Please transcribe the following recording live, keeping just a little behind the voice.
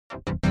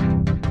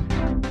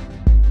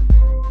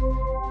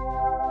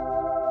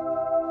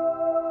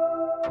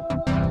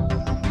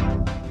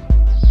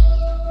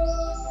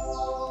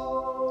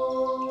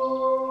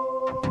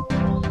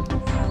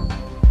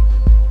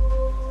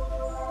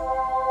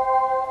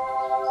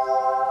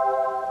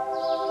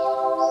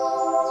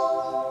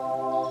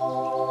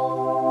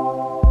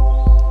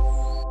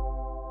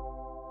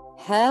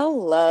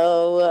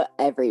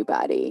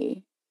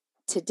everybody.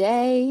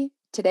 Today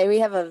we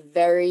have a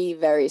very,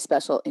 very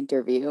special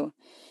interview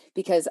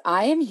because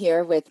I am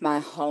here with my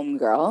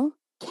homegirl,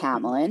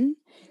 Kamlyn,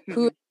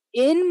 who is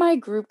in my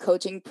group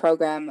coaching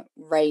program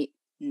right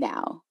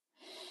now.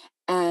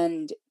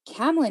 And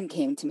Kamlyn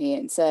came to me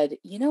and said,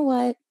 you know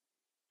what?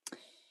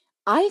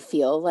 I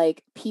feel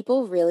like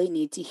people really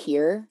need to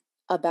hear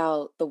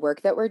about the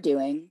work that we're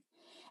doing,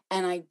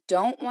 and I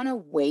don't want to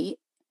wait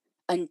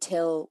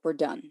until we're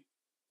done.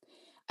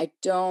 I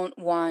don't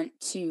want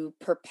to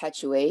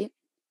perpetuate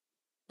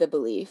the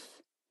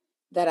belief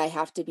that I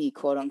have to be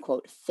quote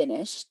unquote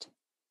finished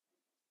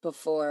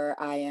before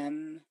I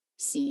am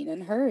seen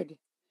and heard.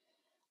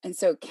 And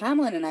so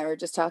Kamlyn and I were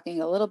just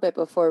talking a little bit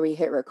before we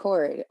hit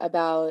record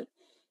about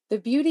the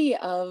beauty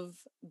of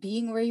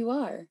being where you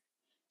are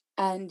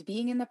and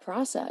being in the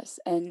process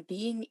and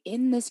being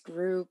in this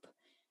group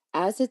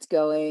as it's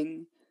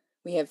going.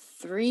 We have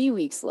 3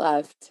 weeks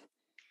left,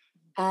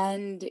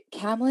 and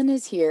Kamlyn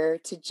is here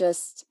to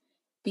just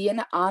be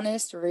an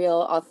honest,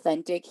 real,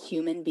 authentic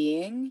human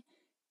being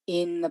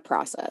in the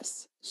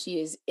process. She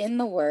is in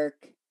the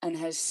work and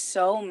has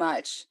so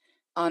much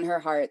on her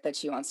heart that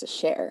she wants to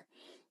share.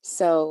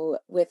 So,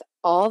 with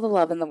all the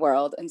love in the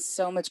world and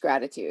so much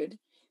gratitude,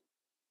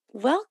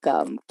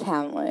 welcome,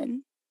 Kamlyn.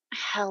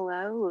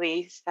 Hello,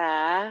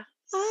 Lisa.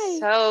 Hi.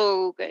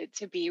 So good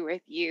to be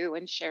with you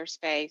and share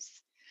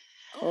space.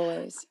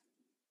 Always.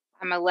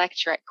 I'm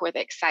electric with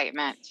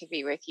excitement to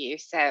be with you.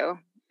 So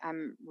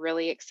I'm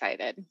really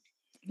excited.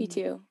 Me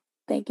too.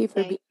 Thank you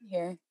for being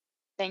here.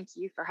 Thank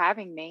you for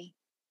having me.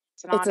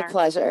 It's a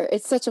pleasure.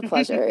 It's such a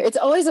pleasure. It's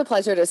always a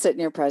pleasure to sit in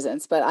your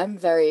presence, but I'm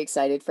very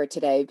excited for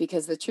today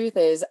because the truth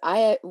is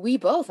we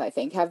both, I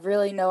think, have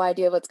really no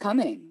idea what's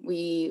coming.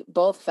 We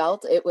both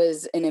felt it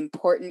was an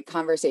important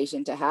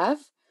conversation to have,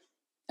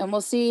 and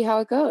we'll see how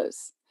it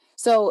goes.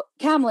 So,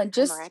 Kamlyn,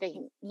 just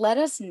let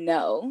us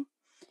know,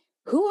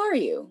 who are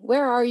you?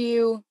 Where are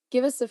you?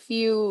 Give us a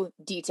few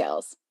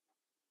details.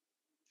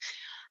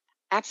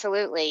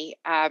 Absolutely.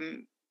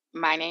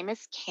 My name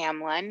is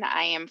Kamlyn.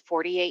 I am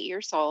 48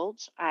 years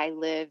old. I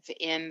live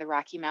in the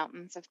Rocky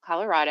Mountains of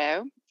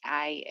Colorado.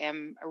 I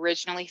am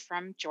originally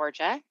from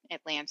Georgia,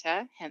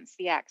 Atlanta, hence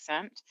the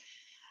accent.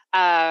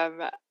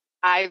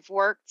 I've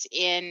worked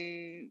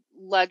in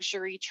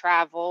luxury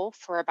travel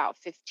for about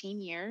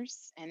 15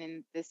 years and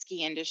in the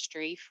ski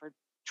industry for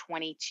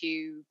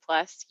 22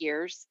 plus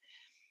years.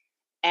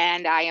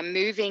 And I am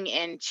moving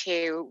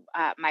into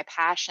my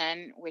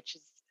passion, which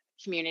is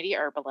community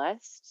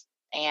herbalist.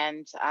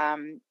 And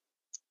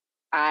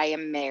I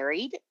am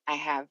married. I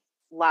have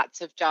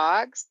lots of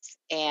dogs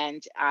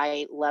and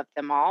I love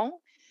them all.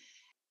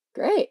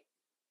 Great.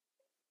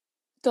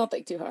 Don't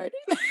think too hard.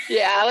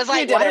 Yeah, I was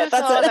like, why do I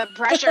feel all the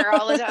pressure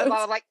all the time?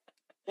 I was like,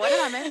 what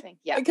am I missing?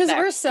 Yeah. Because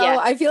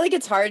I feel like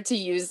it's hard to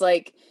use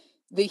like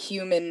the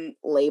human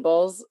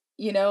labels,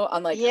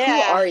 on like, who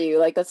are you?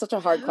 Like, that's such a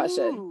hard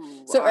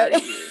question. So,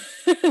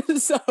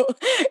 so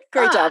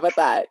great job with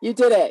that. You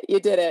did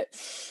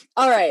it.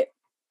 All right.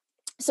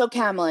 So,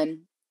 Kamlyn.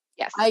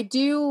 Yes. I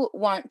do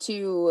want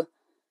to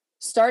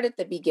start at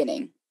the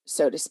beginning,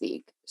 so to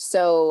speak.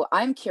 So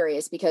I'm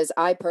curious because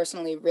I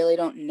personally really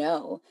don't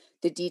know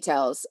the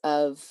details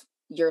of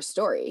your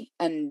story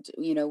and,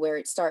 where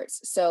it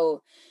starts.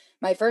 So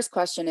my first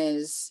question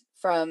is,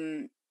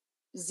 from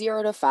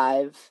 0 to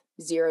 5,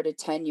 0 to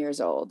 10 years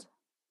old,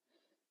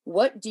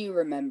 what do you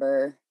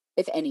remember,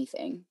 if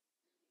anything,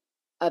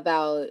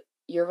 about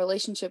your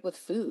relationship with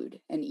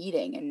food and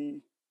eating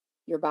and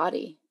your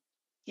body?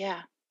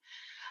 Yeah.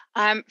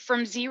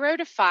 From 0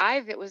 to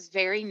 5, it was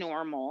very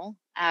normal.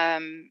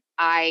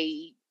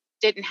 I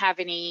didn't have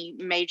any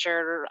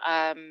major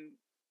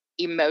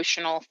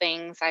emotional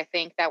things, I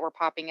think, that were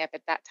popping up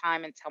at that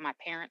time until my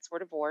parents were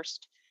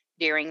divorced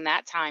during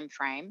that time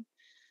frame.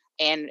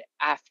 And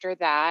after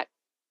that,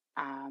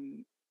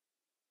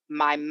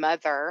 my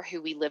mother,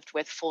 who we lived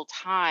with full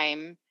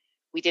time,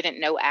 we didn't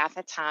know at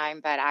the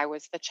time, but I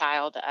was the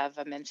child of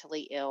a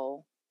mentally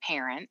ill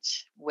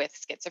parent with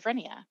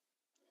schizophrenia.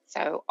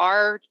 So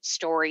our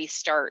story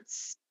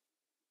starts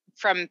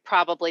from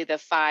probably the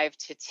 5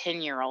 to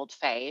 10-year-old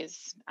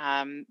phase.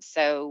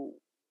 So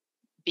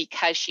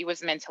because she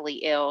was mentally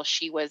ill,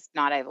 she was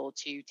not able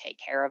to take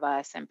care of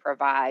us and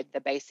provide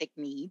the basic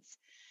needs.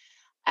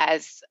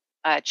 As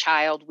a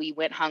child, we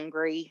went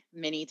hungry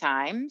many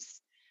times,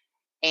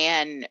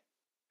 and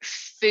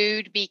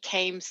food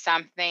became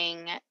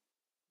something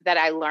that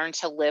I learned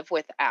to live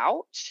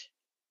without,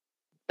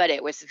 but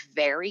it was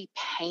very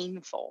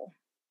painful.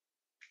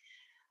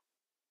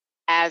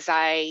 As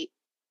I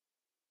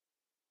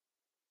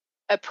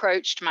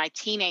approached my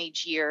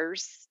teenage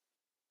years,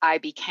 I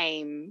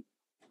became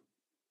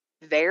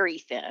very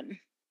thin.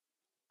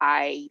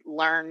 I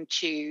learned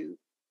to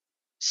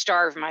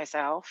starve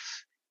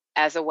myself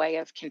as a way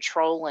of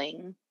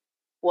controlling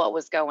what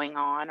was going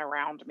on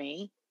around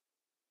me.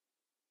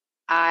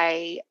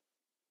 I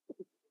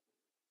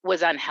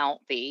was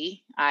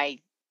unhealthy. I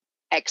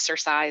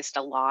exercised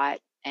a lot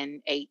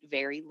and ate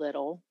very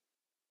little.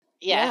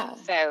 Yeah.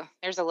 So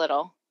there's a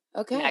little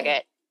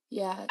nugget.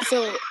 Yeah.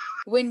 So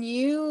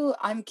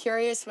I'm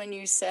curious when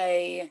you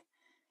say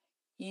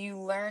you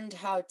learned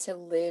how to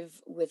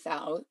live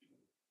without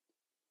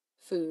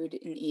food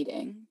and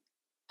eating,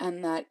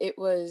 and that it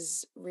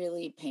was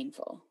really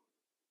painful.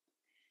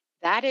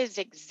 That is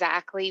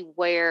exactly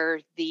where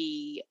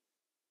I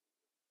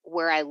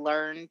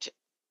learned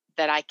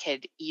that I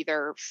could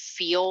either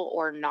feel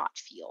or not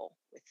feel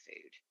with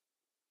food.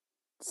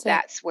 So,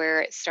 That's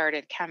where it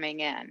started coming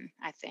in,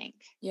 I think.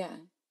 yeah.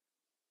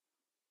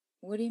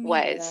 What do you mean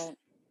by Was that?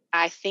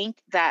 I think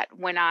that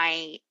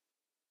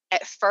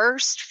at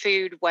first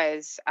food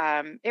was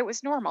it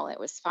was normal, it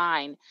was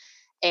fine,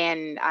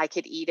 and I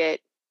could eat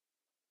it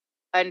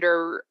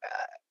under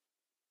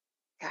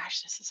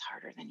gosh, this is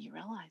harder than you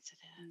realize it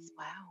is. Mm,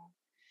 Wow.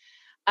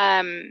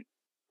 Um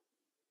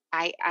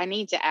I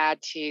need to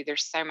add to,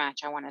 there's so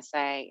much I want to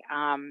say.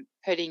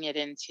 Putting it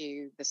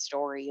into the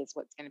story is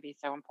what's going to be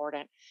so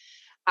important.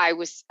 I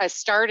was put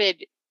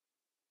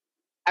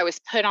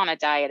on a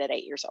diet at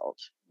 8 years old.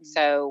 mm,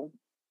 So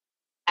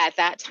at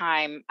that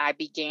time, I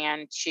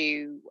began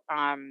to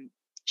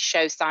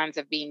show signs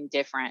of being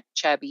different,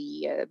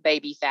 chubby,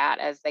 baby fat,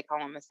 as they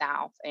call in the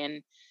South.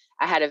 And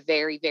I had a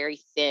very,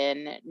 very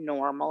thin,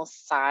 normal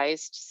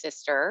sized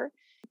sister.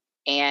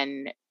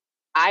 And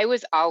I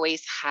was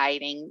always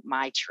hiding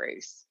my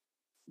truth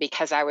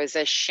because I was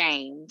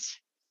ashamed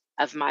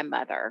of my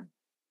mother.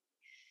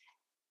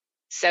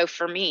 So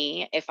for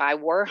me, if I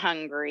were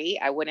hungry,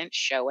 I wouldn't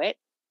show it.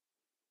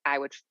 I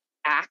would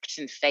act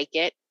and fake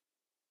it.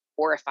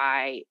 Or if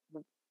I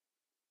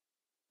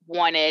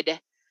wanted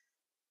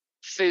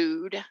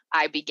food,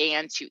 I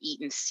began to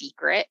eat in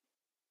secret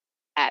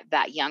at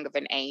that young of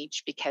an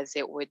age because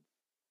it would,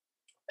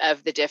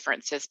 of the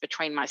differences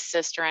between my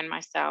sister and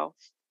myself.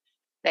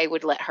 They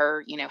would let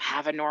her,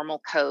 have a normal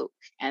Coke,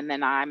 and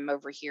then I'm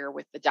over here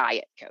with the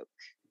Diet Coke.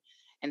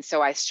 And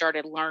so I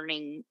started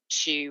learning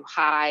to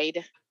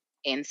hide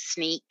and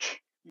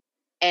sneak.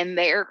 And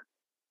there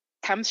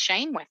comes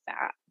shame with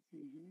that.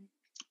 mhm,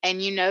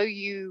 And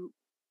you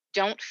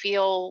don't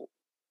feel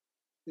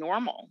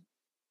normal,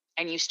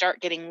 and you start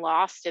getting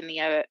lost in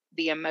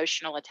the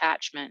emotional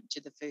attachment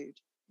to the food.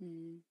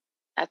 mm,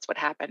 That's what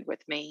happened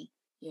with me.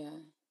 yeah.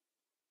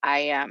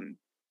 I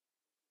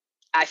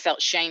I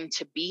felt shame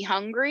to be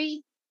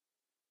hungry,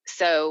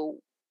 so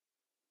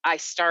I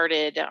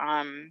started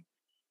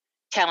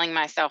telling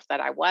myself that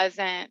I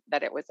wasn't,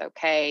 that it was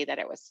okay, that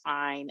it was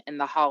fine, and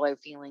the hollow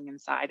feeling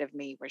inside of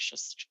me was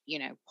just,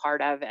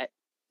 part of it.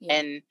 Yeah.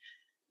 And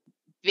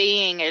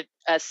being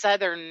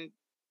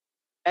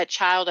a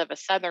child of a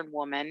Southern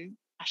woman,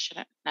 I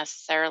shouldn't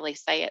necessarily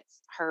say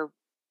it's her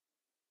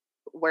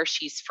where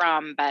she's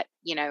from, but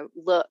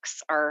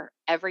looks are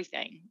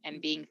everything, and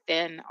Mhm, being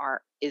thin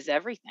is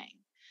everything.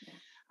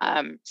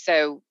 yeah.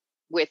 So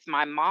with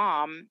my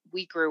mom,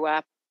 we grew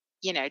up,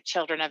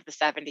 children of the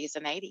 70s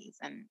and 80s,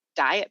 and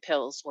diet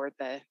pills were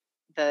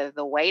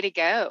the way to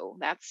go.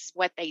 That's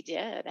what they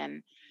did,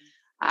 and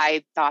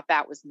I thought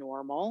that was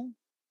normal.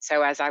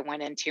 So as I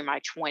went into my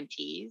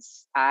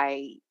 20s,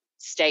 I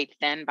stayed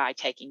thin by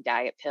taking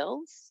diet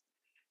pills.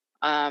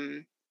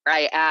 Um,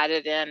 I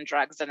added in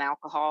drugs and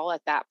alcohol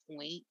at that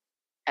point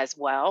as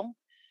well.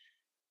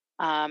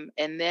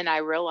 And then I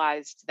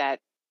realized that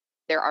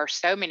there are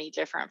so many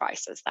different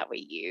vices that we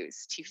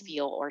use to Mm,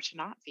 feel or to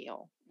not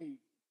feel. mm,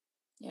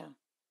 yeah.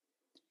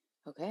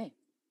 Okay.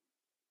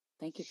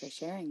 Thank you for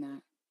sharing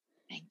that.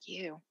 Thank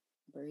you.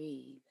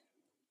 Breathe.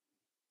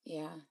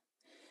 Yeah.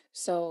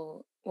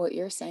 So, what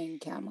you're saying,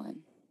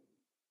 Kamlyn,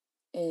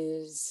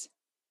 is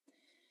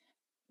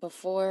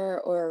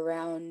before or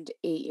around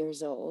 8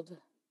 years old,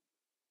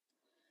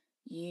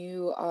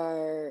 you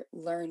are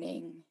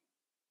learning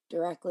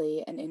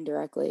directly and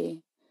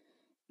indirectly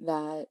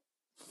that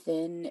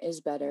thin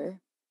is better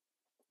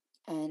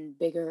and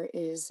bigger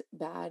is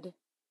bad.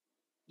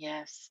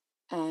 Yes.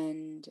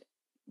 And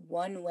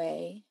one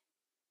way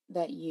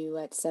that you,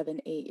 at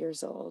 7, 8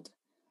 years old,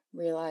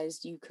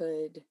 realized you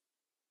could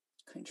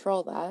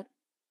control that,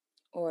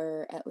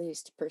 or at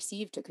least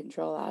perceive to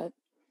control that,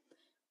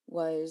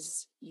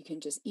 was you can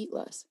just eat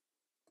less.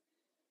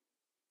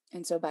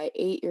 And so by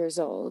 8 years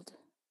old,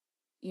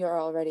 you're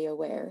already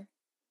aware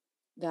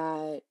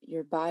that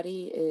your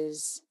body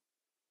is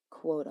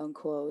quote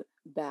unquote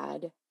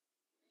bad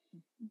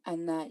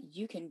and that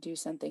you can do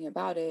something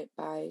about it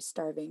by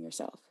starving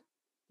yourself.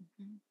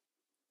 Mhm.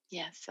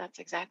 Yes, that's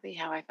exactly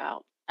how I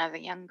felt as a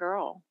young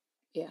girl.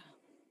 Yeah.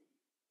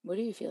 What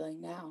are you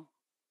feeling now?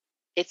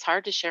 It's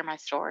hard to share my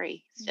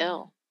story Yeah.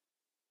 still.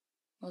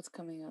 What's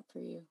coming up for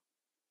you?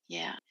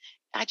 Yeah.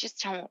 I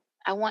just don't,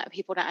 I want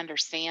people to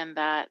understand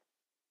that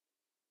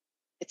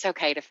it's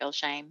okay to feel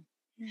shame.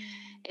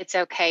 Mm, It's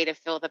okay to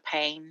feel the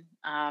pain.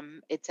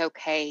 It's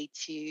okay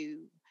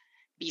to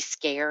be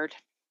scared,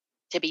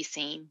 to be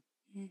seen,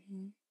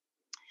 mm-hmm.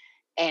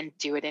 and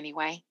do it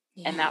anyway.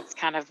 And Yeah. that's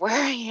kind of where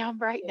I am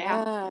right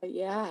now. Yeah.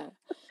 Yeah.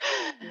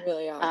 You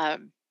really are.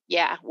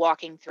 Yeah,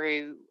 walking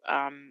through,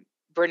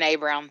 Brene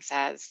Brown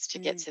says, to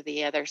get Mm, to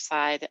the other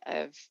side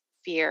of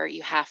fear,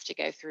 you have to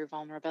go through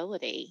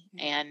vulnerability.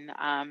 mm, And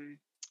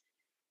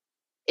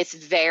it's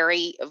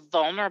very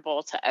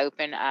vulnerable to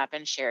open up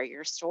and share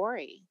your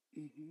story.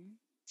 Mm-hmm.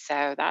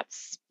 So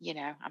that's,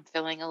 I'm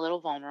feeling a little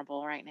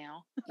vulnerable right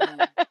now.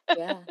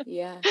 Yeah.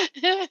 Yeah.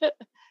 Yeah.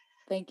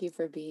 Thank you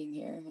for being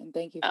here, and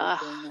thank you for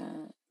doing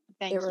that. It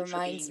Thank you for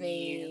reminds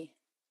being you. me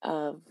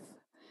of,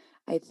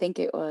 I think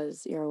it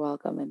was, you're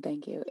welcome and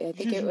thank you. I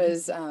think it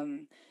was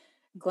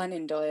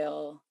Glennon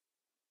Doyle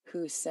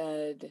who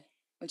said,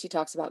 when she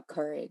talks about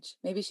courage,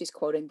 maybe she's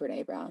quoting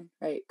Brene Brown,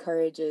 right?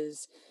 Courage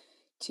is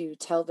to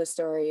tell the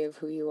story of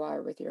who you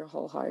are with your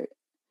whole heart.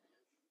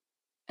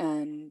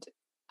 And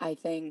I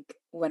think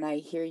when I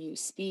hear you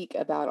speak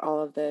about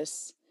all of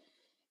this,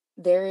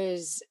 there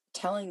is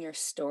telling your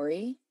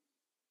story,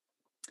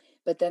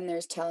 but then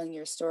there's telling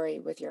your story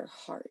with your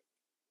heart.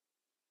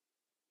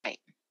 Right.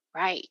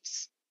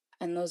 Right.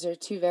 And those are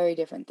two very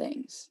different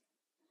things.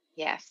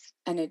 Yes.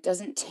 And it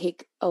doesn't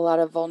take a lot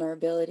of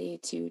vulnerability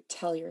to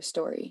tell your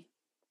story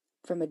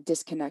from a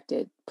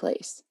disconnected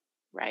place.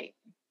 Right.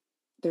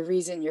 The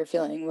reason you're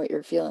feeling what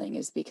you're feeling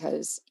is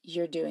because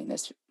you're doing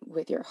this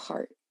with your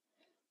heart.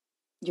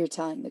 You're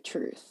telling the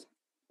truth.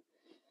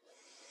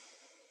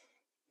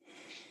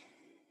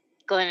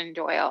 Glennon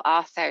Doyle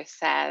also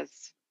says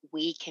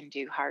we can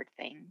do hard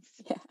things.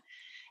 Yeah.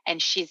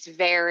 And she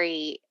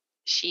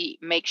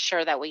makes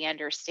sure that we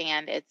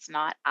understand it's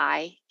not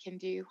I can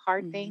do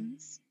hard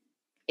things.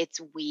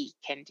 It's we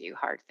can do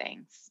hard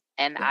things.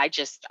 And Yeah. I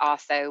just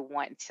also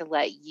want to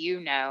let you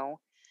know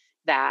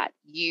that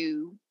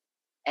you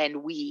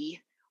and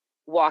we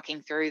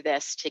walking through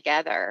this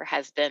together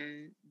has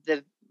been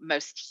the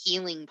most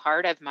healing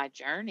part of my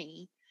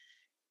journey,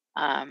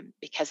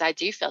 because I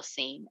do feel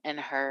seen and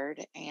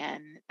heard.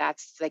 And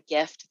that's the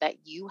gift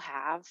that you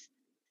have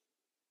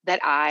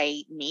that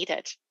I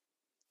needed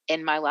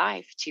in my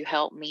life to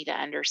help me to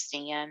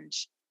understand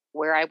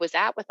where I was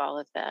at with all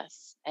of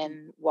this,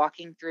 and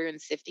walking through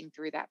and sifting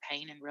through that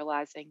pain and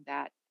realizing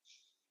that,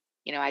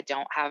 I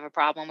don't have a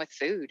problem with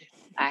food.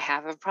 I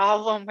have a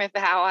problem with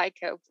how I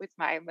cope with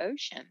my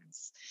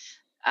emotions.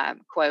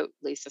 Quote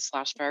Lisa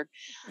Schlossberg.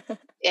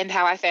 And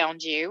how I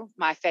found you,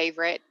 my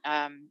favorite.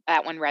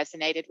 That one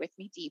resonated with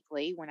me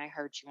deeply when I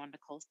heard you on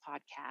Nicole's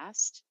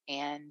podcast.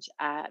 And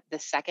the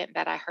second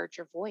that I heard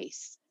your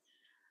voice,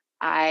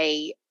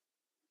 I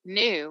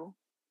knew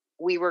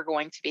we were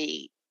going to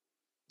be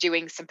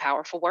doing some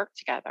powerful work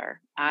together.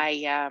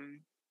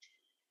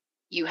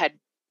 You had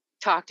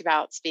talked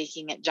about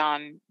speaking at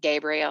John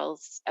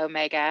Gabriel's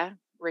Omega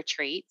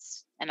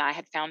retreats, and I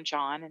had found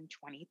John in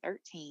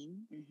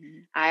 2013.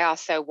 I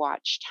also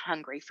watched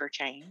Hungry for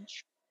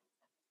Change.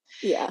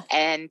 Yeah.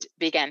 And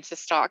began to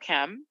stalk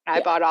him.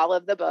 I bought all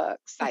of the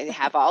books. I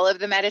have all of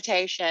the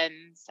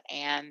meditations,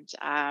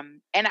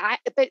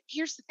 but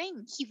here's the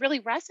thing, he really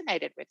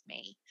resonated with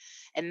me.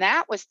 And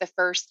that was the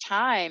first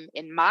time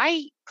in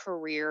my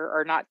career,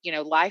 or not,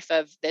 life,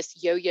 of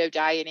this yo-yo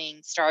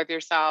dieting, starve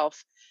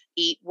yourself,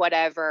 eat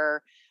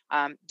whatever,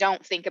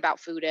 don't think about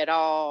food at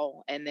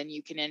all. And then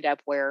you can end up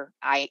where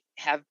I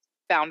have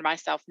found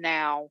myself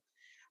now.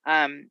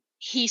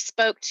 He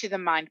spoke to the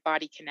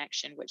mind-body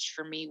connection, which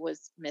for me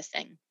was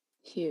missing.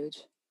 Huge.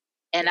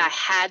 And I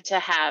had to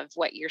have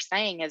what you're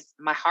saying is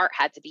my heart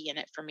had to be in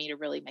it for me to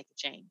really make a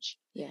change.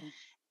 Yeah.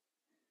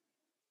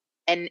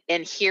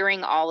 And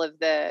hearing all of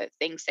the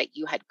things that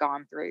you had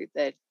gone through,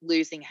 the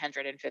losing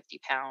 150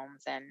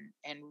 pounds and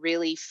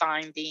really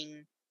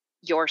finding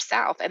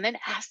yourself, and then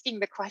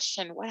asking the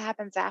question, what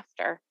happens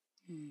after?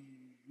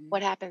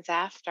 What happens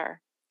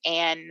after?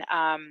 And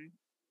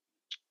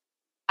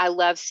I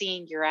love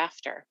seeing your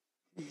after.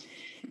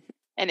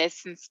 And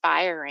it's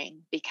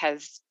inspiring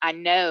because I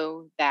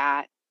know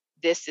that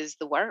this is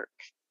the work,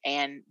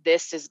 and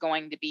this is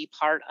going to be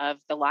part of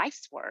the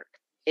life's work,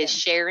 is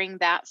sharing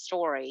that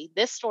story.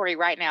 This story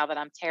right now that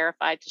I'm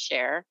terrified to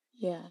share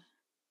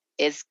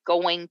is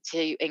going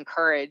to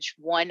encourage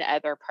one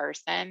other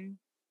person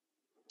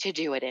to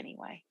do it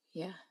anyway.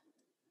 Yeah.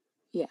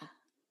 Yeah.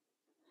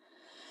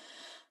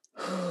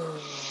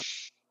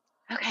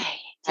 Okay.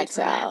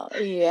 Exhale.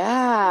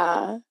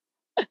 Yeah.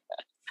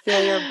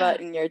 Feel your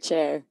butt in your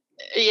chair.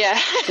 Yeah.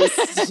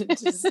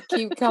 just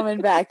keep coming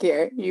back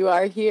here. You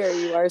are here.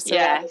 You are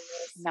surrounded.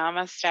 Yes.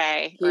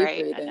 Namaste. Keep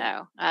Right. breathing. I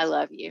know. I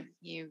love you.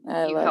 You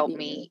love help you.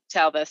 me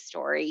tell this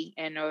story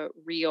in a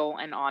real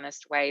and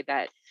honest way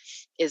that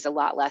is a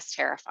lot less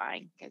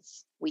terrifying,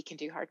 because we can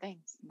do hard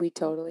things. We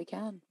totally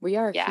can. We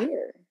are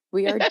here.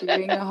 We are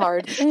doing a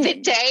hard thing. The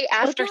day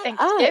after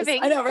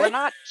Thanksgiving. I know, right? We're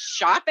not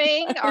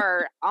shopping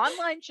or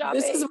online shopping.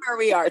 This is where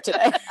we are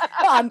today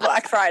on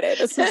Black Friday.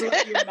 This is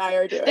what you and I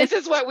are doing. This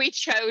is what we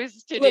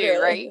chose to Literally,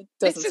 do, right? It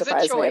doesn't this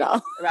surprise is a choice. me at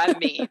all. Not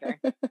me either.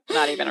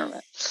 Not even a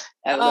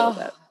little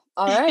bit.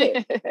 All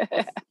right.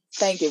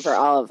 Thank you for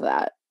all of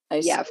that.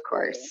 Of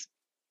course.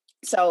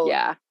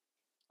 So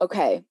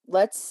okay,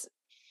 let's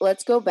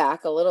go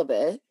back a little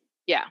bit.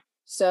 Yeah.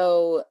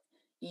 So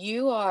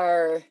you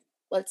are,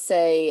 let's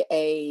say,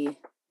 a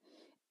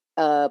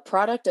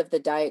product of the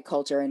diet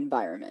culture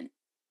environment,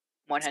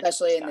 100%.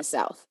 especially in the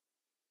South.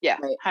 Yeah,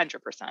 right? 100%.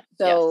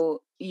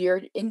 So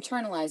you're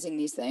internalizing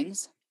these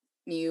things.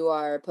 You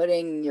are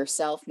putting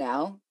yourself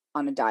now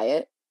on a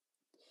diet,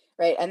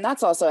 right? And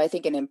that's also, I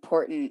think, an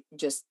important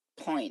just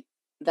point.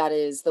 That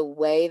is the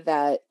way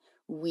that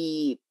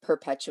we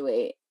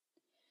perpetuate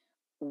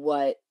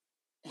what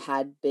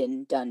had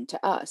been done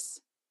to us.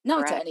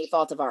 Not to any Correct.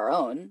 fault of our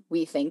own.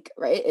 We think,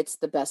 right, it's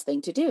the best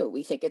thing to do.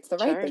 We think it's the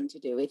right True. thing to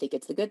do. We think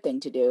it's the good thing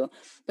to do.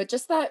 But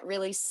just that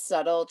really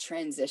subtle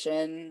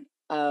transition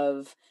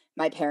of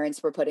my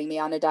parents were putting me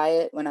on a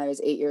diet when I was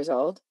 8 years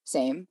old,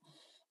 same.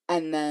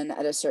 And then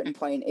at a certain Mhm.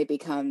 point, it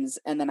becomes,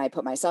 and then I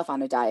put myself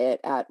on a diet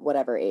at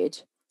whatever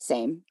age,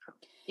 same.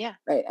 Yeah.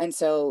 Right. And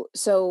so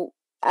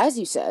as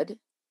you said,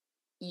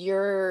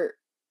 you're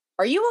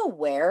are you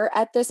aware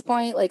at this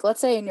point, like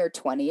let's say in your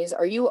 20s,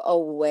 are you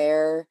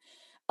aware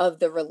of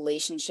the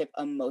relationship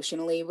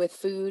emotionally with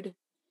food?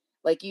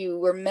 Like you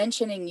were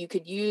mentioning you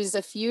could use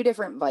a few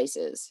different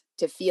vices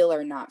to feel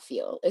or not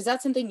feel. Is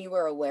that something you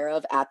were aware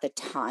of at the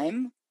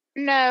time?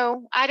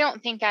 No, I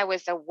don't think I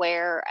was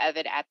aware of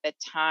it at the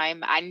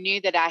time. I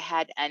knew that I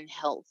had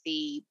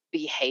unhealthy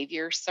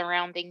behavior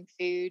surrounding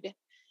food,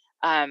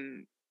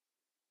 um,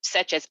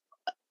 such as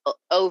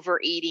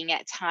overeating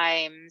at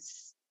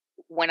times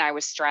when I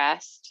was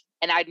stressed,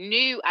 and I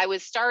knew I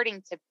was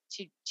starting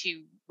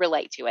to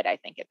relate to it. I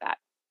think at that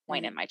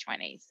point in Mm, my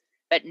 20s,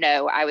 but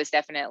no, I was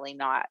definitely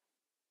not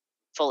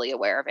fully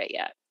aware of it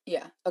yet.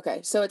 yeah.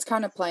 Okay. So it's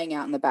kind of playing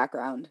out in the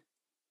background,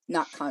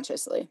 not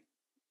consciously.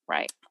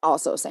 Right.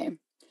 Also same.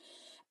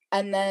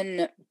 And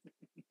then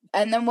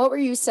what were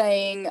you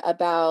saying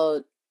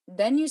about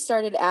then you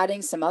started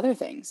adding some other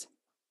things?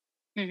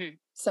 Mhm.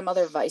 Some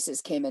other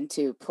vices came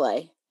into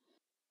play,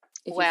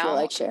 if you feel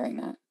like Well, sharing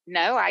that.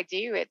 no, I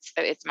do.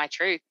 It's my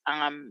truth.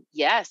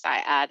 Yes, I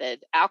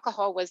added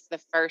alcohol was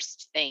the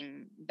first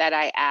thing that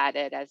I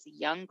added as a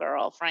young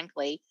girl,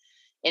 frankly,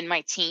 in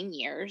my teen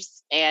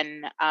years,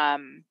 and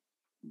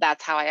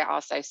that's how I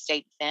also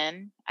stayed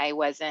thin. I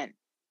wasn't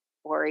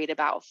worried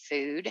about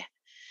food.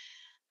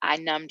 I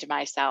numbed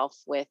myself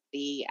with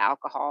the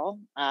alcohol,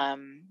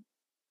 and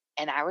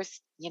I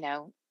was,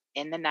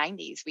 in the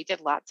 90s. We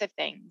did lots of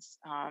things.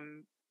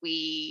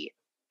 We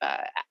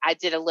I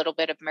did a little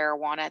bit of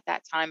marijuana at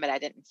that time, but I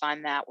didn't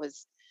find that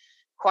was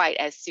quite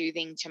as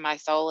soothing to my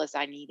soul as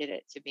I needed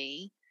it to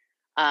be.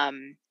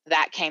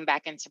 That came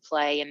back into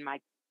play in my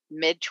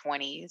mid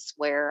 20s,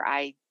 where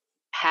I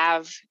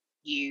have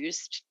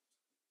used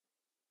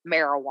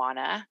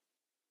marijuana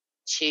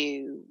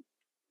to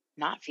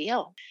not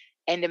feel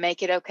and to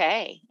make it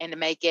okay and to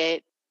make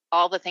it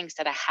all the things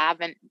that I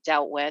haven't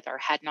dealt with or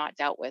had not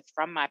dealt with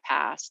from my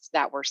past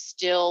that were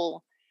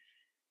still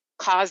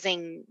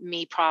causing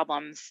me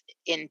problems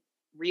in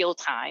real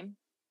time.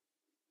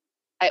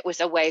 It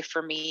was a way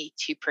for me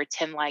to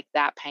pretend like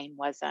that pain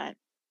wasn't,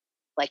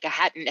 like I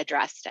hadn't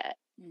addressed it.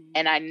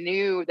 And Mhm. I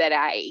knew that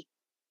I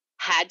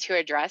had to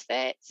address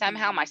it.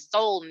 Somehow my Mhm.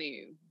 soul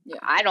knew. Yeah.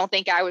 I don't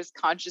think I was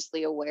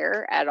consciously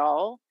aware at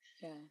all,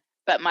 Yeah.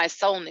 but my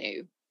soul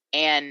knew.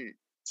 And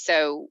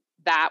so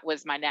that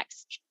was my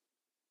next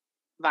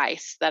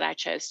vice that I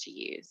chose to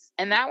use.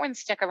 And that one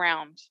stuck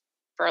around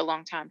for a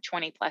long time,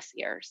 20 plus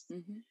years.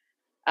 Mhm.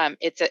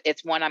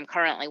 It's one I'm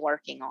currently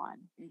working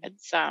on.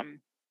 Mhm.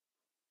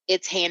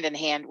 It's hand in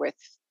hand with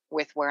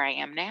where I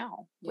am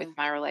now with Yeah.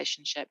 my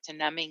relationship to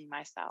numbing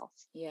myself.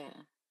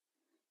 Yeah.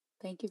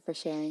 Thank you for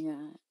sharing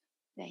that.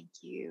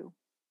 Thank you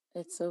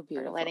It's so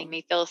for letting beautiful.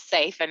 me feel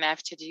safe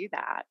enough to do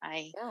that.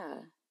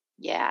 Yeah.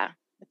 Yeah,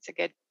 it's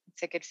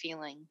a good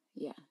feeling.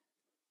 Yeah.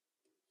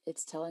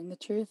 It's telling the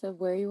truth of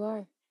where you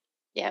are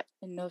Yep.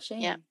 and no Yep.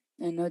 shame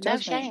and no No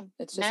judgment. shame.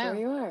 It's just where No,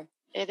 you are.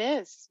 it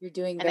is. You're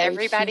doing And very human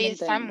everybody's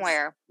things.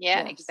 somewhere. Yeah,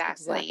 Yes,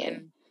 exactly. exactly.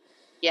 And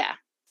yeah.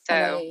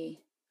 And So,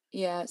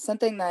 yeah,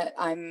 something that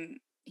I'm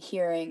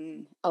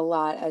hearing a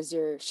lot as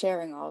you're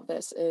sharing all of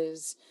this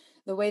is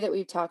the way that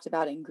we've talked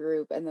about in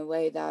group and the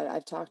way that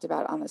I've talked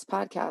about on this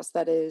podcast.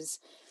 That is,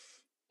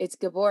 it's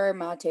Gabor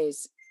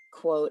Mate's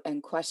quote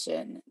and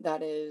question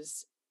that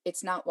is,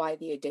 it's not why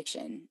the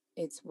addiction,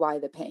 it's why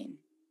the pain.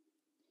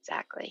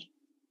 exactly.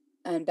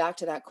 And back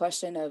to that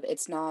question of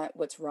it's not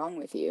what's wrong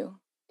with you,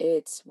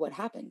 it's what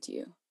happened to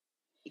you. And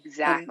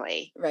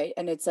Exactly. right.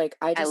 And it's like,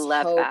 I I just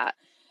love hope that.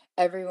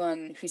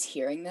 everyone who's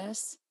hearing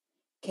this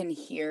can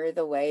hear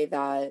the way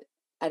that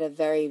at a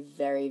very,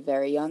 very,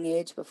 very young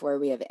age, before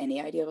we have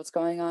any idea what's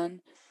going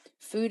on,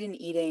 food and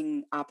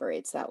eating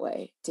operates that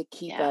way to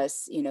keep Yeah.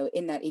 us,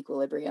 in that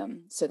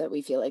equilibrium so that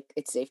we feel like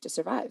it's safe to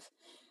survive.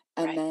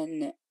 And Right.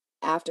 then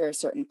after a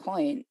certain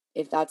point,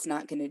 if that's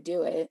not going to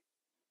do it,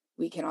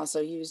 we can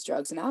also use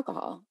drugs and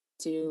alcohol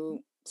Mhm.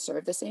 to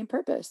serve the same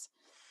purpose.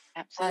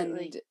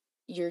 Absolutely. And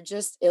you're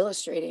just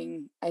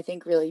illustrating, I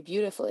think, really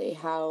beautifully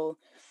how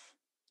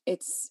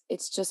it's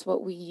just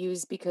what we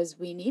use because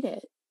we need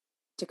it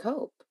to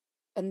cope.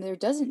 And there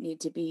doesn't need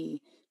to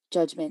be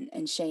judgment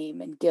and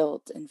shame and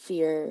guilt and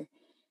fear.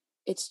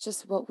 It's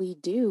just what we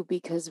do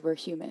because we're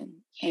human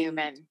and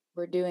Human.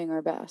 we're doing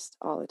our best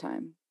all the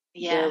time where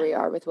Yeah. we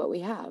are with what we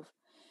have.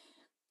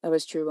 That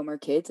was true when we're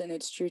kids and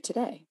it's true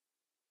today.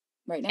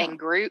 right now. And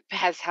group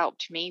has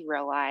helped me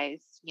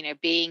realize,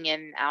 being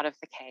in out of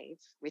the cave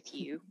with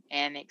you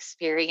and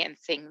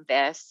experiencing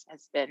this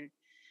has been,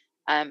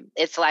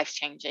 it's life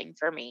changing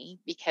for me,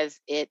 because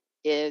it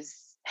is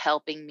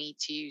helping me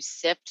to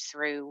sift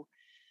through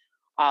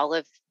all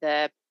of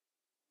the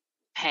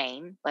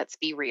pain. Let's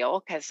be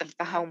real, because of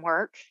the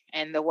homework,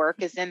 and the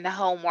work is in the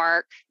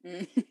homework.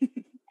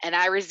 And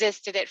I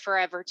resisted it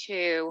forever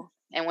too.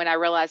 And when I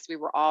realized we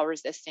were all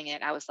resisting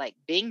it, I was like,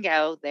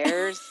 bingo,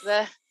 there's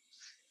the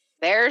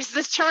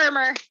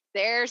charmer.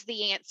 There's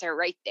the answer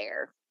right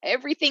there.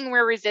 Everything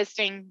we're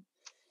resisting,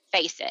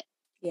 face it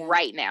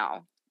right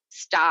now.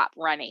 Stop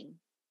running.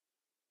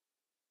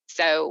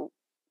 So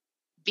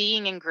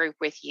being in group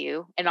with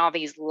you and all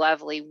these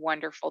lovely,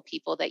 wonderful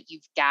people that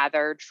you've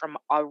gathered from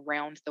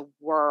around the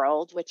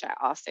world, which I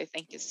also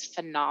think is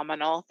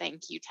phenomenal.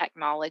 Thank you,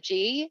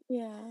 technology.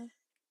 Yeah.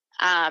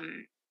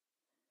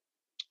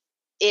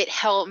 It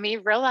helped me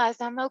realize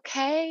I'm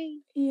okay.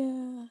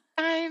 Yeah.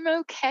 I'm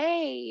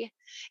okay.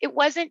 It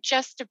wasn't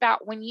just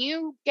about when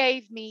you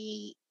gave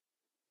me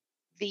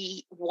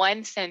the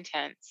one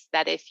sentence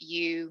that I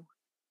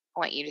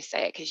want you to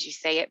say it because you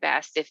say it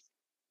best. If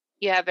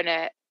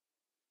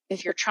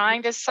you're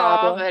trying to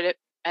solve it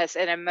as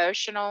an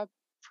emotional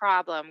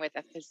problem with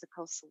a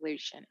physical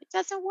solution, it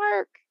doesn't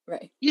work.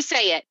 Right. You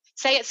say it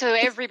so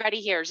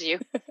everybody hears you.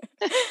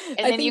 And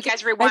then you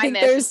guys rewind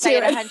this and say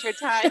it 100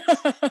 times.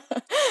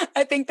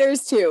 I think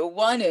there's two.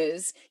 One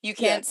is you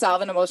can't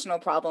solve an emotional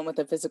problem with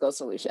a physical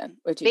solution,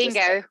 which you bingo.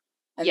 Just said.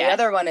 And the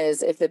other one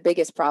is, if the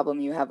biggest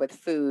problem you have with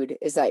food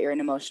is that you're an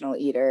emotional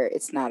eater,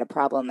 it's not a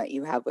problem that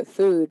you have with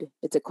food.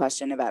 It's a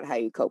question about how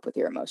you cope with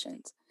your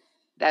emotions.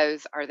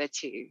 Those are the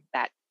two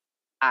that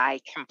I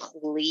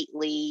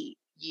completely,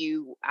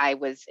 I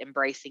was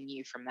embracing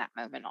you from that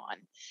moment on.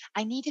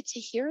 I needed to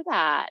hear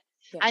that.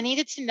 Yeah. I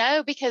needed to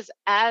know, because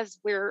as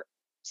we're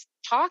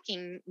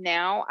talking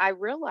now, I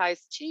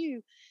realized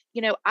too,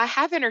 I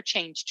have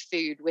interchanged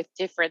food with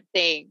different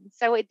things.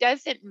 So it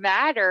doesn't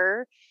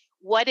matter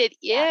what it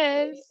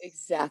is.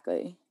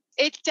 Exactly.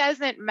 It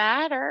doesn't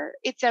matter.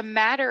 It's a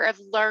matter of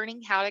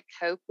learning how to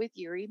cope with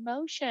your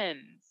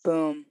emotions.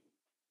 Boom.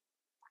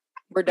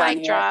 We're done.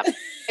 Mic drop.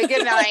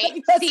 Good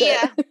night. See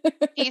ya.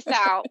 Peace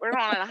out. We're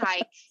on a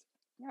hike.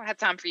 I don't have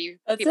time for you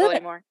people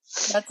anymore.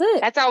 That's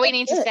it. That's all we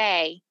need to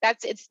say.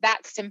 It's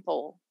that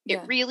simple.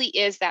 It really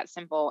is that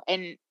simple.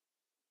 And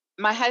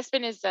my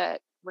husband is a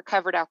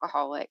recovered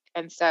alcoholic.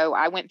 And so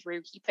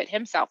he put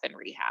himself in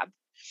rehab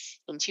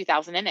in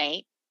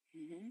 2008.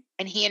 Mm-hmm.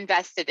 And he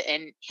invested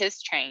in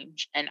his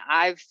change. And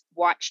I've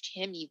watched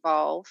him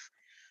evolve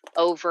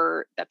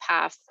over the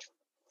past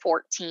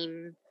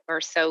 14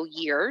 or so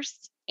years.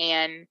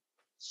 And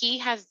he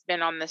has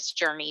been on this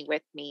journey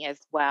with me as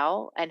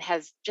well, and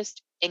has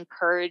just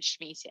encouraged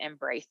me to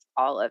embrace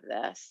all of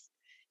this.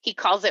 He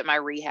calls it my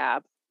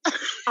rehab.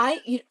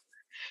 Can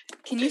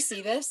you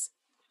see this?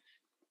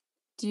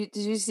 Did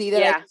you see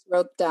that? Yeah. I just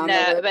wrote down.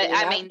 No, but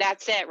rehab? I mean,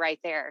 that's it right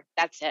there.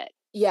 That's it.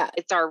 Yeah.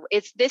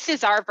 This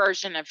is our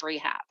version of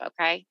rehab.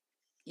 Okay.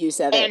 You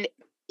said it. And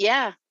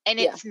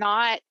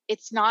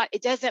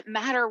it doesn't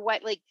matter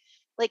what,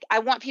 like I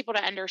want people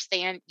to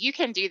understand, you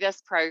can do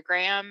this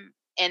program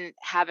and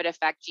have it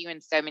affect you in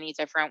so many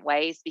different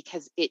ways,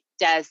 because it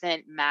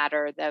doesn't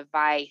matter the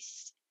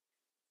vice.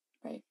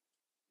 Right.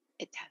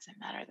 It doesn't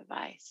matter the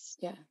vice.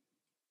 Yeah.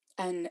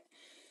 And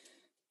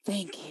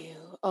thank you.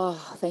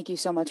 Oh, thank you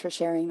so much for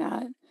sharing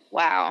that.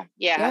 Wow.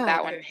 Yeah.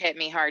 That one hit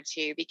me hard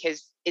too,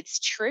 because it's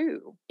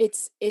true.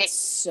 It's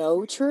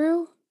so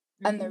true.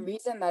 Mm-hmm. And the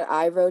reason that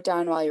I wrote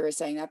down while you were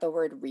saying that, the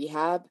word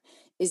rehab,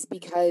 is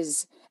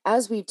because,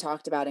 as we've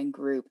talked about in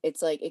group,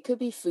 it's like, it could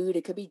be food,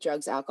 it could be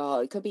drugs, alcohol,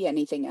 it could be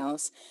anything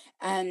else.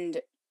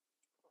 And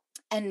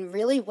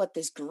really what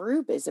this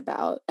group is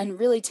about, and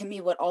really to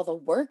me what all the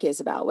work is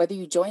about, whether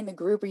you join the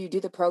group or you do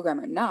the program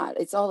or not,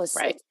 it's all this,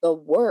 right. The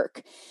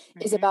work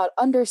is about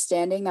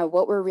understanding that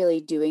what we're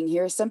really doing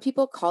here, some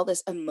people call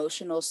this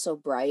emotional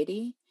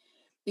sobriety,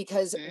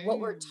 because what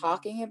we're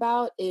talking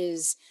about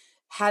is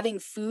having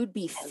food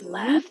be food.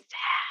 I love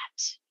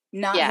that.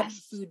 Not having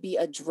food be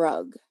a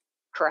drug.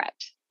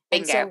 Correct.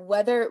 Bingo. And so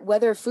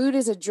whether food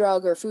is a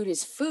drug or food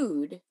is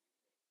food,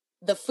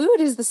 the food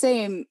is the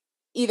same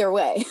either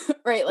way,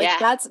 right? Like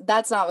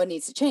that's not what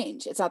needs to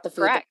change. It's not the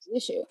food that's the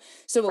issue.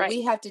 So what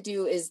we have to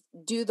do is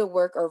do the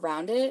work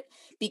around it,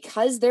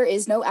 because there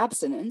is no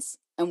abstinence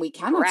and we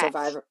cannot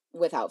survive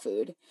without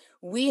food.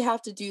 We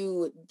have to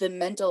do the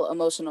mental,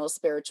 emotional,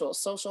 spiritual,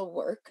 social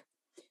work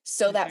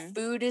so that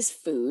food is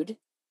food,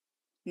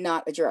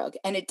 not a drug.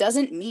 And it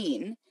doesn't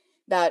mean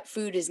that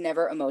food is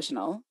never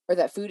emotional or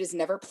that food is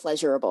never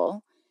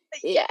pleasurable.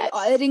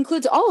 It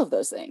includes all of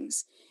those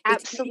things.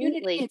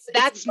 Absolutely.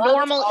 That's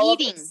normal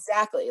eating.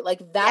 Exactly.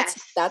 Like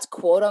that's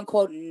quote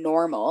unquote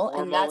normal,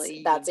 and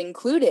that's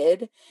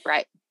included.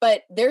 Right.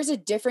 But there's a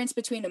difference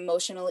between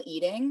emotional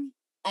eating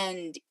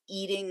and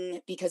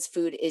eating because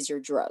food is your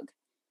drug.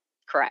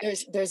 Correct.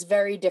 There's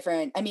very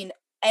different. I mean,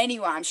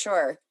 anyone, I'm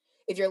sure,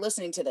 if you're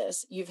listening to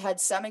this, you've had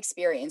some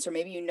experience, or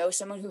maybe you know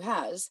someone who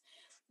has,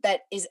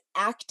 that is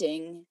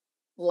acting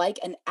like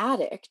an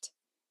addict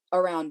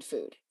around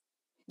food.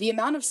 The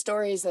amount of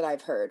stories that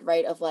I've heard,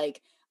 right, of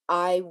like,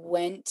 I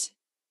went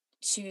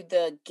to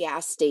the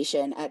gas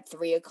station at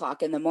 3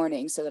 o'clock in the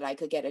morning so that I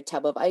could get a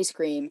tub of ice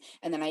cream.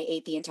 And then I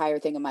ate the entire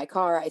thing in my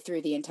car. I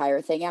threw the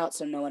entire thing out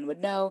so no one would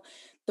know.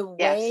 The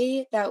Yes.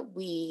 way that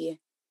we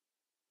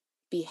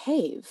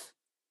behave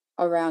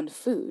around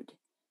food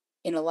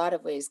in a lot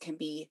of ways can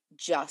be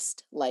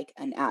just like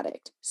an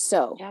addict.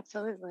 So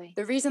Absolutely.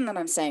 the reason that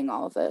I'm saying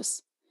all of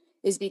this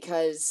is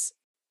because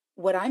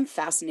what I'm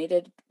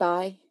fascinated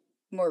by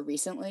more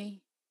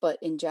recently, but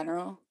in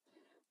general,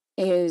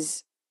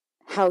 is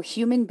how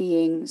human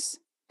beings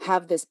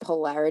have this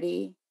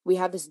polarity. We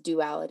have this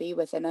duality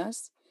within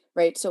us,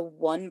 right? So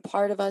one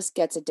part of us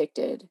gets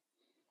addicted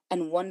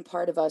and one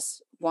part of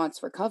us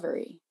wants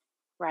recovery,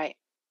 Right.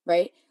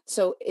 right?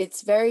 So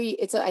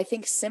I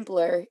think,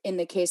 simpler in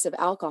the case of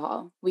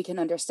alcohol. We can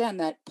understand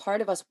that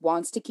part of us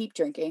wants to keep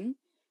drinking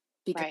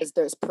Right. because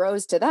there's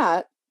pros to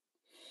that,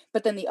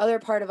 but then the other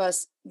part of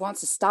us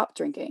wants to stop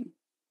drinking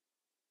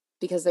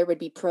because there would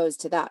be pros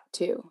to that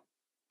too.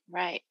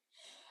 Right.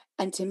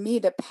 And to me,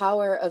 the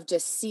power of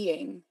just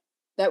seeing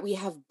that we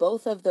have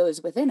both of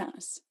those within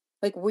us.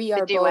 Like we The are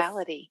both,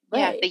 duality.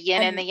 Yeah. right. The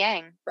yin and the And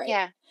yang. right.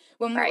 Yeah.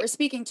 When what Right. we're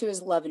speaking to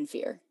is love and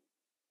fear.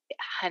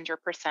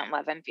 100%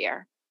 love and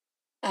fear.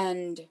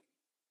 And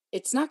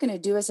it's not going to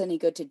do us any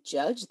good to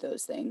judge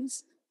those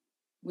things.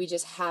 We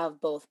just have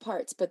both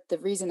parts. But the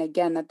reason,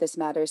 again, that this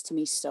matters to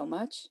me so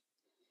much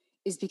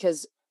is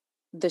because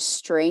the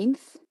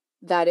strength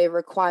that it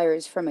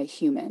requires from a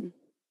human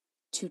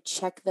to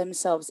check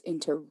themselves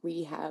into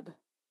rehab.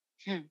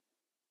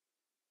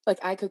 Like,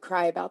 I could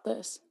cry about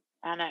this.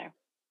 I know.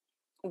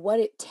 What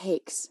it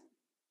takes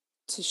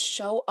to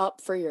show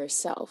up for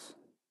yourself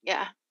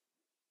Yeah.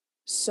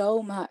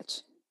 so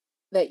much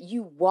that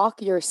you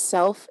walk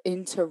yourself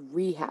into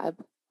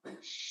rehab.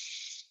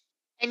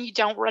 And you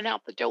don't run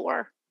out the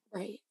door.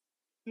 Right.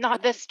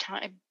 Not this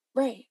time.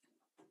 Right.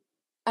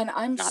 And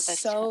I'm Not this time.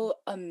 so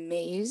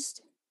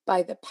amazed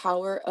by the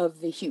power of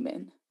the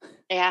human,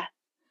 Yeah.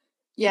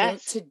 you know,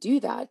 Yes. to do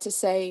that, to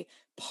say,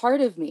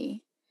 part of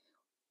me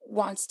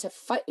wants to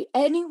fight.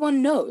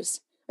 Anyone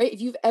knows, right?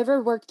 If you've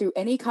ever worked through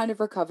any kind of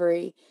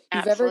recovery,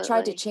 you've ever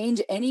tried to Absolutely.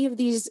 change any of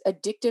these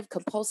addictive,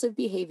 compulsive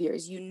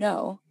behaviors, you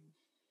know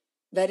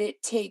that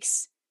it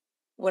takes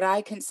what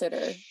I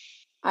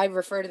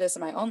refer to this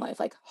in my own life,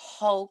 like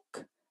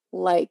Hulk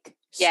like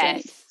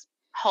strength Yes.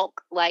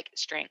 Hulk like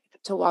strength.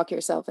 to walk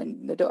yourself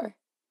in the door.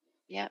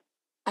 Yep.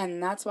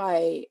 And that's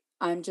why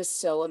I'm just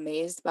so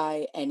amazed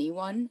by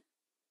anyone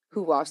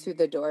who walks through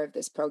the door of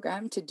this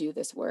program to do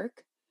this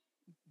work,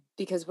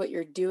 because what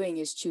you're doing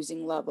is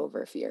choosing love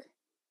over fear.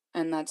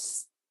 And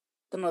that's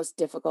the most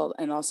difficult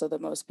and also the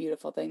most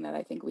beautiful thing that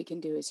I think we can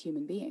do as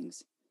human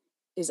beings,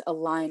 is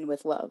align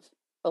with love,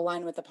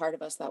 align with the part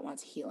of us that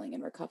wants healing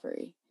and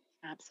recovery.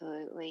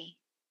 Absolutely.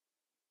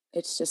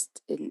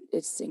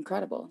 It's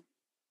incredible.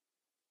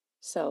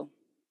 So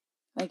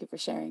thank you for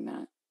sharing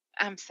that.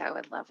 I'm so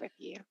in love with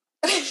you.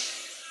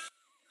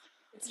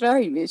 It's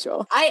very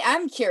mutual. I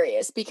am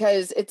curious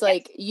because it's Yes.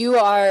 like you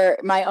are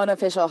my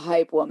unofficial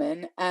hype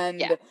woman, and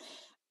Yeah.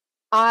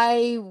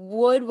 I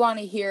would want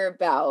to hear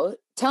about.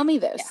 Tell me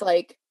this, Yeah.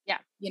 like, Yeah.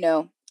 you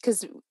know,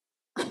 because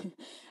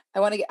I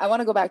want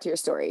to go back to your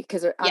story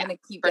because I'm Yeah, going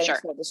to keep for getting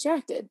sure. so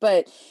distracted.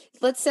 But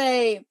let's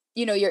say,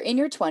 you know, you're in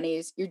your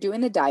 20s, you're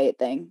doing the diet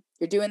thing,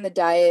 you're doing the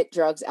diet,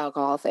 drugs,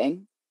 alcohol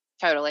thing,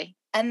 Totally.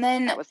 and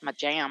then That was my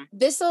jam.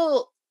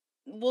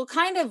 we'll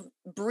kind of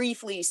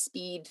briefly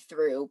speed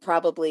through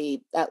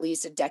probably at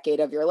least a decade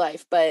of your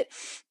life. But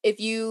if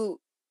you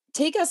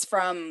take us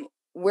from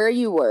where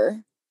you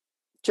were,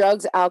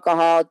 drugs,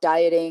 alcohol,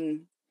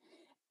 dieting,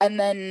 and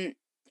then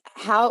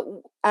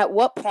at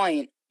what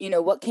point, you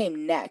know, what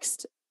came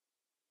next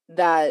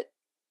that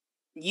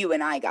you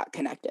and I got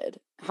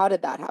connected? How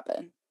did that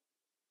happen?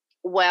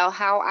 Well,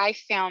 how I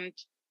found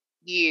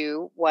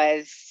you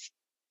was,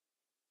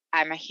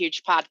 I'm a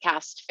huge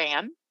podcast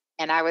fan,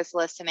 and I was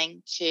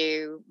listening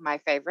to My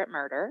Favorite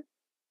Murder,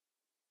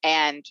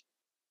 and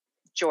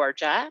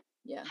Georgia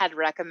Yeah. had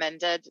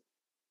recommended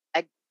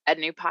a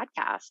new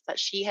podcast that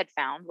she had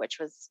found, which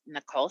was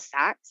Nicole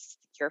Sachs'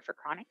 Cure for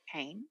Chronic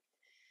Pain.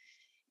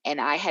 And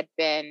I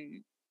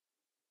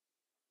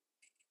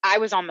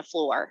was on the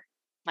floor.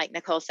 Like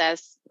Nicole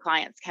says,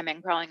 clients come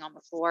in crawling on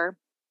the floor.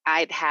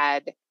 I'd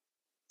had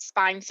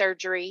spine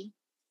surgery.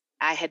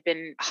 I had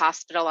been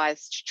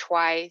hospitalized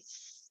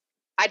twice.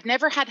 I'd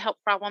never had health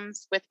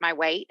problems with my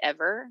weight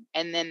ever.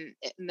 And then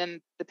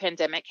the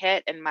pandemic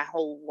hit and my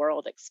whole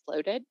world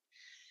exploded.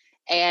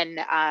 And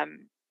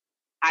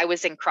I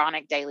was in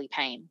chronic daily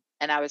pain,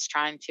 and I was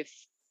trying to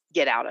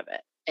get out of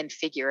it and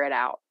figure it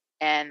out.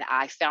 And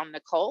I found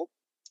Nicole,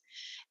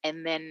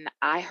 and then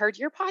I heard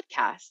your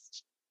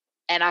podcast,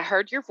 and I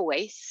heard your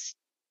voice,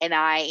 and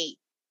I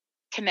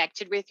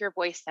connected with your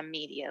voice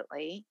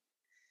immediately.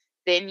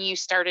 Then you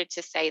started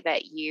to say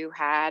that you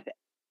had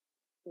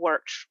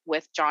worked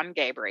with John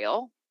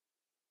Gabriel,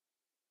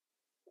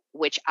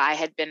 which I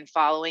had been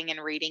following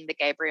and reading the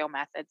Gabriel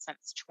method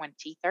since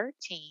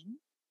 2013.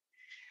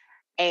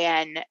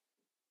 And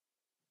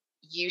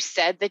you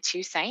said the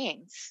two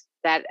sayings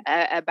that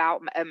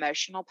about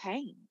emotional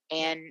pain,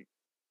 and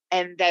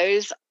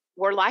those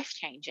were life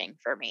changing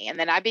for me. And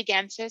then I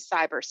began to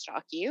cyber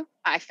stalk you.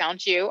 I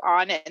found you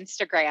on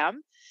Instagram,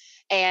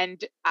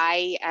 and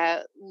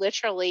I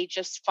literally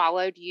just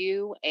followed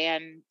you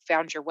and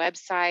found your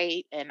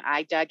website, and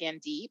I dug in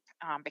deep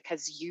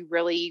because you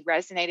really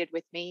resonated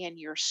with me, and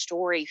your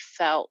story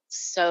felt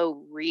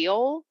so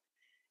real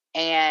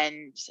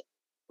and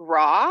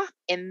raw.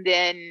 And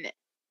then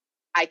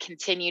I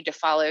continued to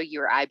follow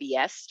your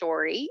IBS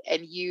story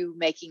and you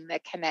making the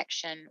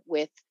connection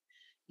with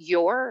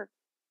your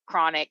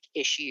chronic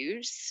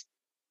issues.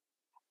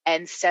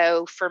 And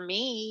so for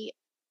me,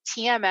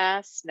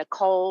 TMS,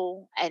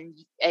 Nicole, and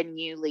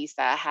you,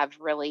 Lisa, have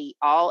really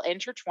all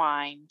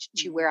intertwined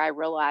to where I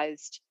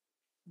realized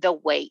the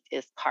weight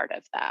is part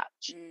of that.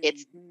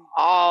 It's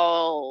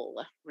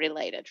all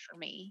related for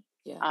me.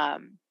 Yeah.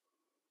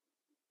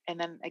 And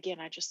then again,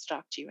 I just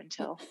stalked you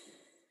until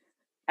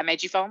I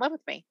made you fall in love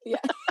with me. Yeah.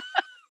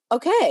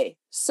 Okay.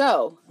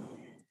 So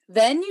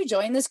then you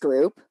joined this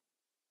group.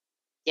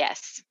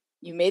 Yes.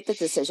 You made the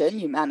decision.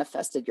 You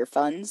manifested your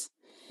funds.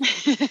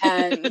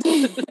 And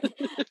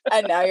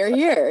and now you're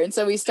here. And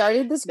so we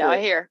started this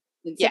group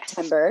in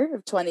September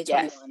of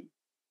 2021.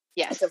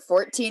 Yes. It's a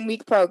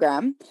 14-week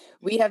program.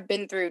 We have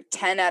been through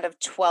 10 out of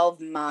 12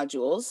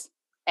 modules.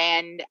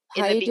 And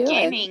in the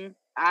beginning,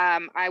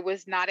 I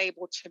was not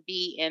able to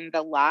be in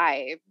the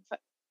live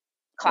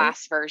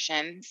class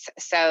versions.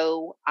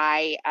 So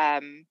I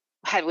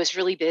was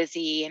really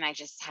busy and I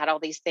just had all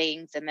these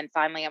things. And then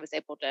finally I was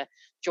able to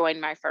join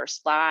my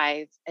first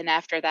live. And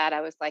after that,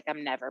 I was like,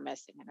 I'm never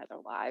missing another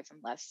live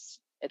unless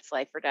it's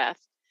life or death.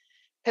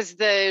 Because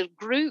the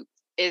group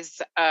is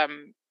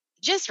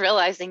just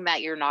realizing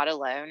that you're not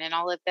alone in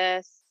all of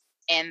this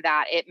and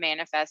that it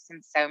manifests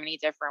in so many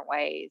different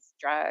ways: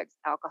 drugs,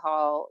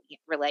 alcohol,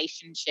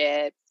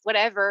 relationships,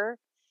 whatever.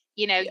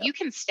 You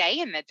can stay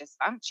in the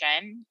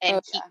dysfunction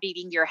and keep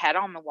beating your head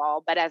on the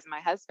wall. But as my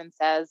husband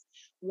says,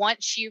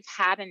 once you've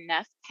had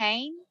enough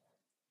pain,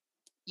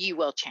 you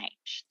will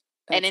change.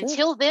 And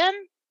until then,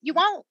 you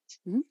won't.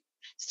 Mm-hmm.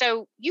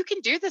 So you can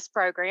do this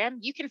program.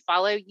 You can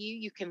follow you.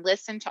 You can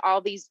listen to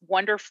all these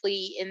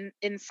wonderfully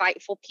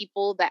insightful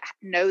people that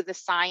know the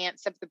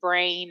science of the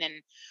brain and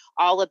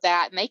all of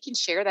that. And they can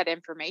share that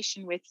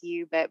information with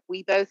you. But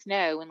we both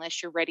know,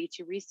 unless you're ready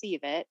to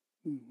receive it,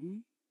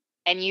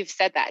 and you've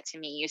said that to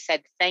me, you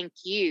said, thank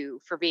you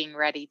for being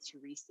ready to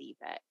receive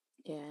it.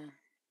 Yeah.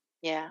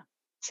 Yeah.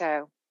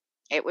 So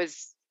I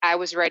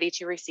was ready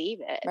to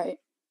receive it. Right.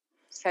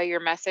 So your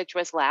message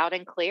was loud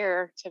and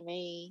clear to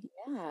me.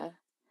 Yeah.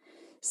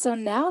 So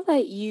now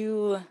that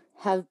you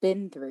have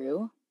been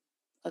through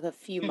a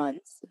few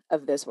months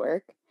of this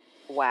work.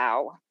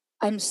 Wow.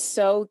 I'm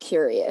so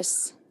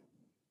curious.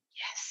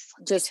 Yes.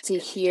 Just to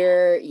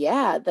hear,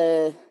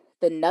 the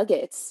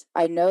nuggets.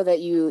 I know that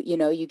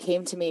you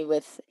came to me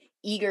with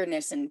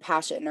eagerness and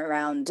passion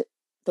around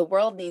the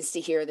world needs to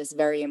hear this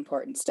very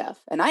important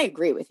stuff. And I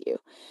agree with you,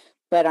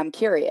 but I'm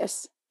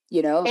curious,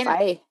 if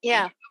I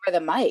hand over the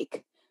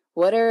mic,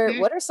 what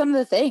are some of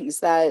the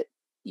things that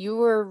you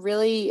were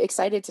really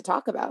excited to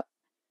talk about?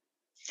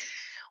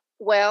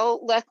 Well,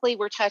 luckily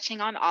we're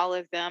touching on all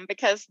of them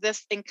because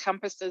this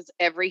encompasses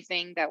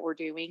everything that we're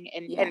doing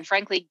and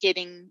frankly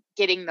getting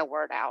the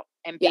word out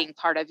and being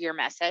part of your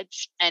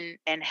message and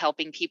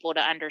helping people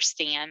to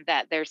understand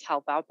that there's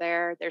help out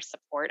there, there's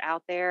support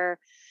out there.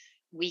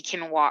 We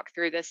can walk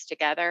through this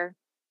together.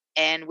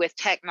 And with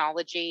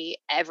technology,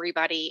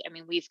 everybody,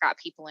 we've got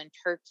people in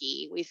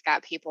Turkey, we've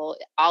got people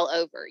all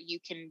over. You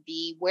can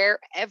be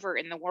wherever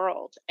in the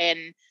world and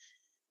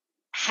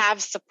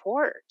have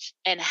support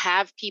and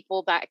have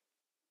people that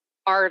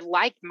are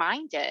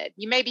like-minded.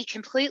 You may be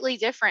completely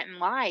different in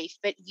life,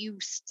 but you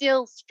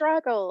still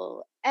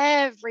struggle.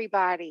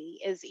 Everybody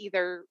is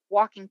either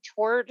walking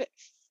toward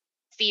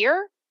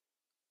fear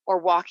or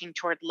walking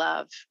toward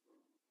love.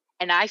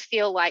 And I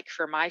feel like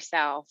for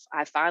myself,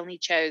 I finally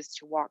chose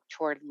to walk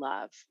toward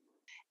love.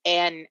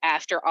 And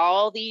after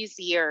all these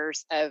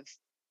years of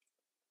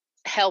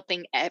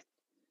helping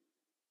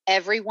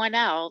everyone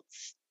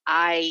else,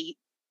 I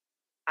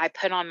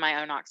put on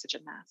my own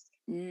oxygen mask.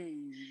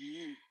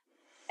 Mm-hmm.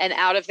 And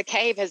out of the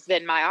cave has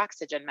been my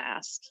oxygen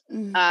mask.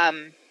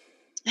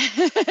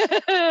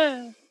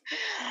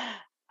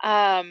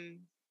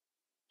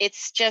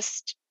 It's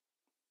just,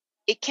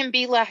 it can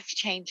be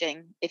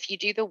life-changing if you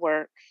do the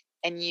work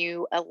and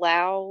you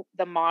allow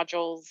the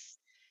modules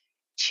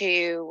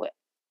to,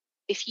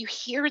 if you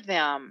hear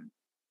them,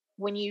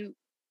 when you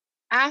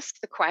ask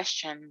the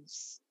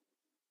questions,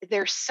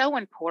 they're so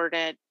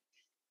important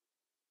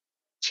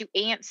to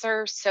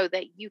answer so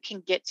that you can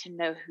get to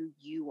know who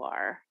you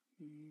are.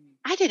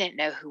 I didn't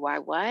know who I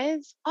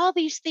was. All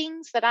these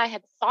things that I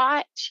had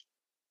thought,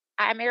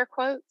 I'm air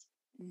quotes,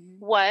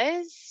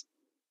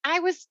 I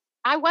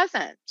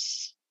wasn't.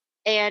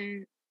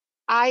 And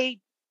I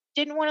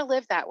didn't want to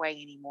live that way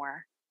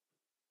anymore.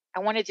 I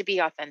wanted to be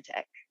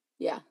authentic.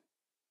 Yeah.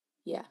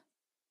 Yeah.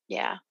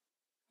 Yeah.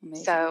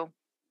 Amazing. So,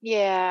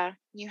 yeah.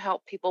 You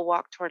help people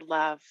walk toward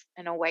love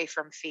and away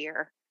from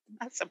fear.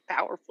 That's some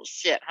powerful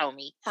shit,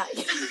 homie.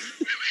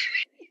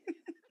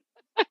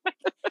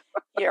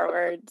 Your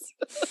words.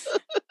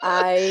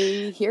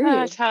 I hear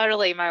you.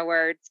 Totally my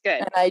words. Good.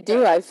 And I do.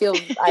 Good. I feel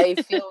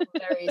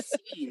very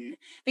seen.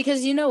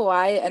 Because you know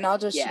why? And I'll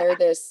just share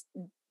this,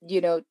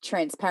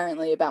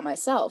 transparently about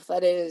myself.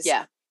 That is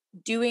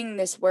doing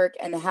this work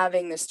and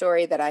having the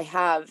story that I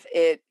have,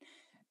 it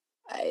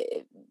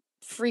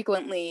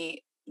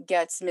frequently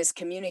gets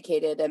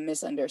miscommunicated and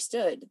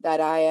misunderstood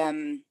that I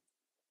am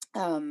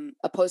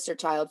a poster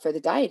child for the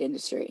diet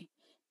industry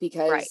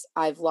because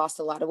I've lost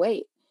a lot of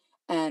weight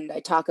and I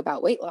talk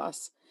about weight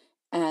loss.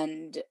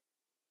 And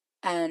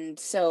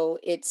so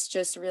it's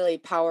just really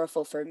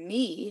powerful for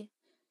me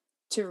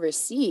to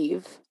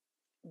receive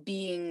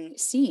being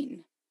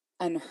seen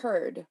and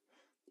heard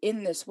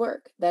in this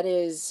work. That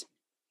is,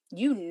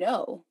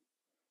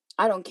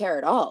 I don't care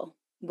at all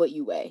what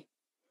you weigh.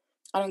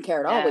 I don't care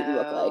at all what you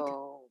look like.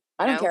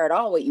 I don't care at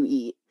all what you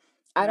eat.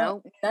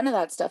 None of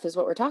that stuff is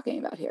what we're talking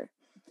about here.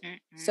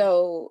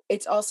 So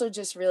it's also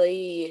just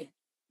really,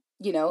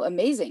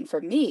 amazing for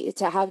me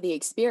to have the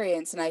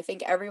experience. And I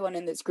think everyone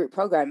in this group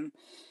program,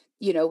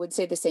 would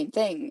say the same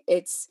thing.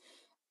 It's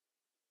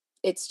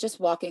just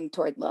walking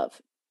toward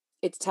love.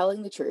 It's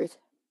telling the truth.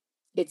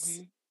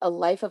 It's a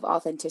life of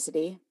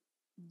authenticity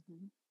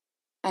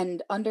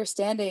and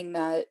understanding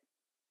that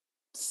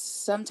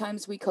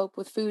sometimes we cope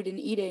with food and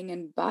eating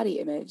and body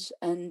image,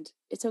 and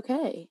it's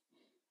okay.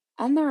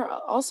 And there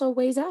are also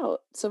ways out,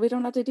 so we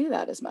don't have to do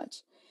that as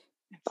much.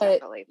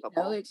 But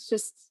it's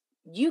just,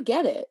 you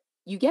get it.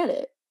 You get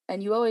it.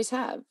 And you always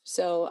have.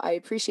 So I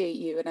appreciate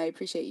you, and I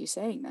appreciate you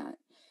saying that.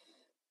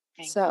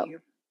 Thank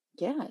you.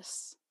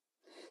 Yes.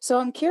 So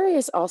I'm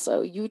curious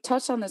also, you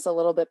touched on this a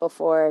little bit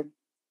before,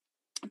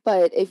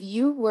 but if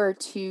you were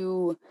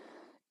to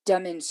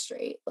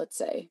demonstrate, let's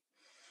say,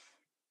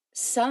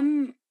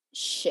 some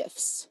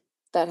shifts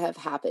that have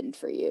happened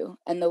for you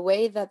and the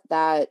way that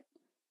that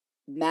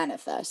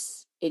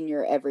manifests in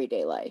your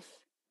everyday life,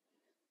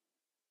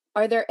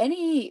 are there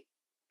any,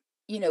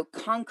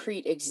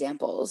 concrete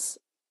examples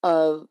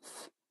of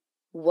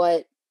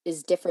what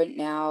is different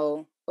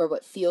now or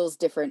what feels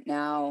different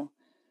now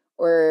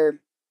or,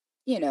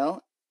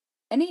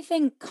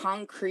 anything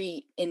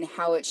concrete in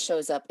how it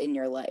shows up in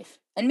your life?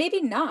 And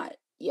maybe not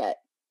yet,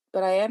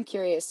 but I am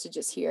curious to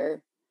just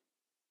hear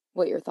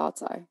what your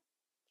thoughts are.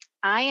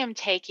 I am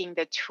taking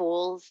the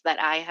tools that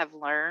I have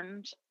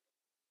learned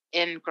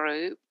in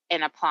group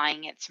and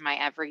applying it to my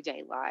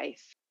everyday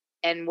life.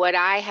 And what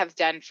I have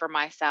done for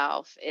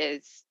myself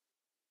is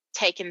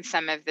taken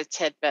some of the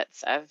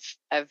tidbits of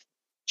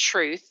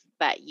truth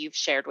that you've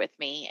shared with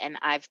me, and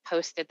I've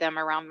posted them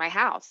around my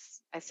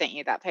house. I sent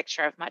you that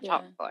picture of my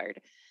chalkboard.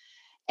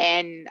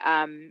 And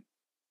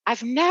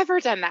I've never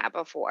done that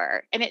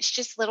before. And it's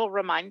just little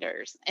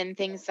reminders and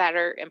things that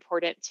are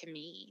important to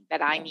me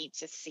that I need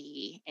to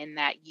see and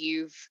that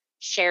you've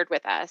shared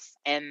with us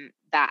and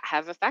that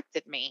have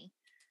affected me.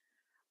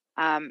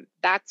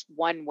 That's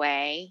one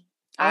way.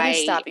 I want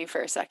to stop you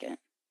for a second.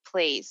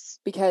 Please.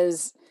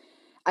 Because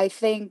I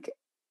think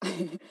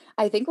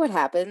I think what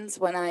happens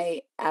when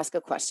I ask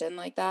a question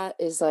like that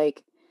is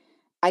like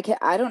I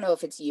don't know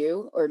if it's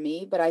you or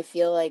me, but I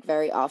feel like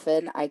very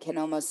often I can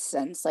almost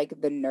sense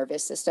like the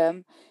nervous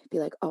system be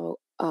like, oh,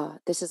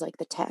 this is like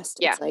the test.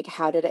 Yeah. It's like,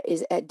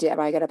 am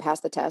I going to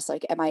pass the test?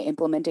 Like, am I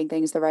implementing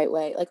things the right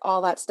way? Like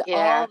all that stuff,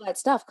 all that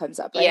stuff comes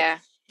up. Right. Yeah.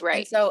 Right.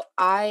 And so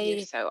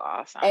You're so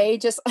awesome.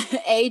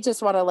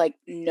 just want to like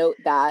note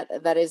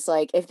that is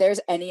like, if there's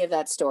any of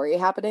that story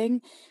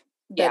happening,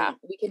 then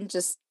we can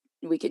just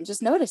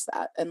notice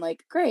that and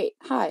like, great.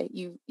 Hi,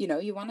 you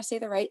want to say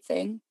the right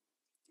thing.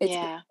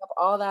 It's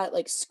all that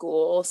like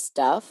school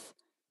stuff.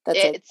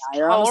 It's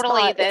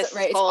totally this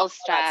school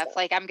stuff.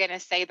 Like I'm gonna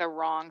say the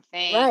wrong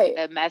thing. Right.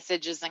 The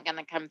message isn't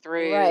gonna come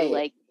through. Right.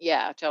 Like,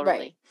 yeah, totally.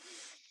 Right.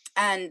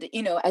 And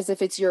as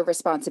if it's your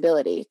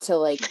responsibility to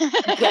like get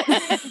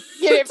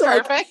it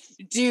perfect. Like,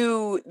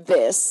 do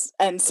this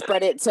and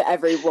spread it to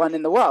everyone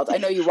in the world. I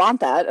know you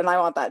want that, and I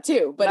want that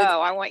too. But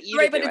I want you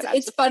to do it. But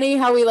it's funny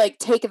how we like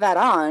take that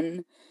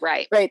on.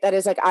 Right. Right. That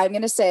is like, I'm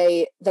going to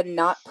say the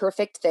not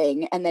perfect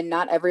thing, and then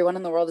not everyone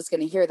in the world is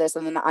going to hear this,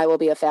 and then I will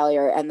be a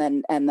failure. And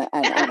then, right?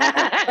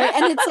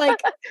 And it's like,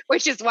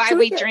 which is why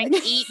we drink,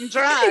 eat, and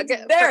drug.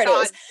 There it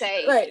is.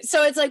 Right.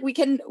 So it's like, we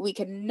can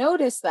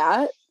notice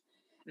that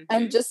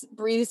and just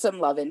breathe some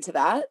love into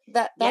that.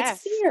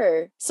 That's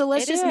fear. So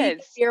let's just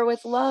meet fear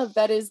with love.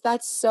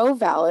 That's so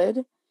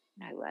valid.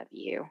 I love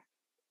you.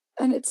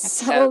 And it's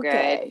so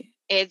okay.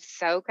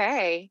 It's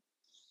okay.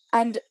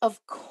 And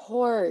of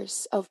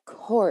course,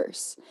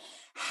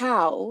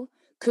 how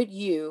could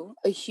you,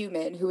 a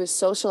human who is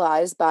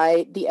socialized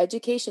by the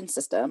education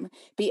system,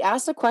 be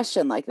asked a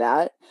question like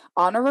that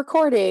on a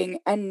recording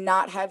and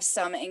not have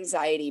some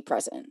anxiety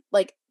present?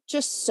 Like,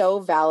 just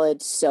so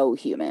valid, so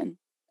human.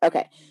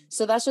 Okay,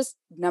 so that's just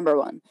number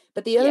one.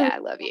 But the other, I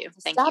love you.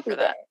 Thank you for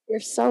that.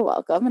 You're so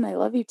welcome, and I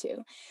love you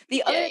too.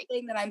 The other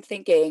thing that I'm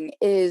thinking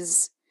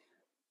is,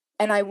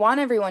 and I want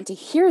everyone to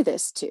hear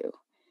this too,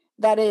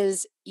 that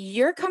is,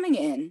 you're coming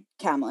in,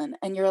 Kamlyn,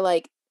 and you're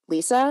like,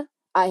 Lisa,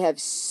 I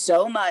have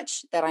so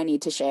much that I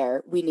need to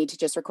share. We need to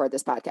just record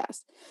this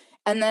podcast.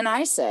 And then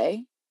I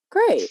say,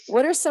 great.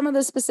 What are some of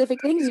the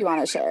specific things you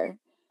want to share?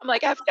 I'm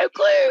like, I have no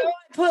clue.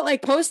 Put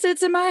like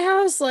Post-its in my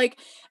house, like,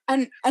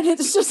 and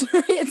it's just,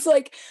 it's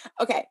like,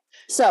 okay,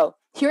 so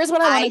here's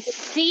what I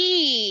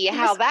see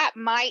how that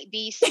might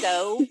be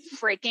so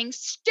freaking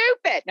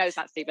stupid. No, it's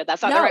not stupid.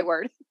 That's not the right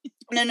word.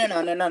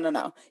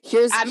 No.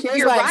 Here's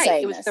you're why right. I'm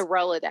saying it was this. the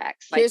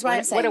Rolodex. Like, here's why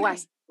I'm saying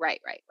this. Right.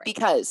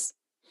 Because,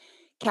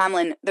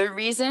 Kamlyn, the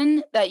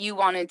reason that you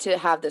wanted to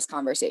have this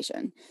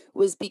conversation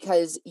was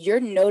because you're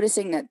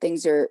noticing that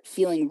things are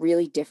feeling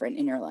really different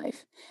in your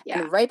life.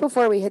 Yeah. And right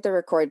before we hit the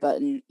record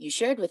button, you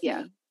shared with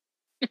me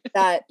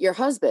that your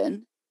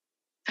husband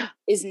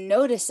is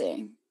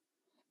noticing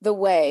the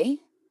way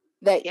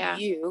that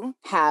you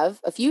have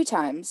a few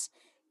times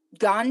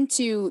gone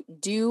to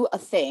do a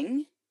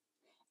thing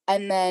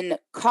and then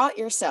caught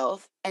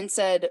yourself and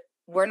said,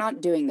 we're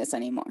not doing this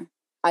anymore.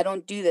 I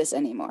don't do this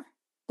anymore.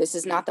 This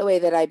is not the way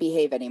that I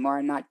behave anymore.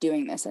 I'm not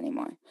doing this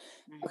anymore.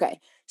 Mm-hmm. Okay.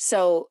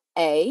 So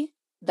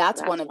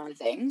that's one of the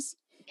things.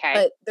 Okay.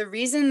 But the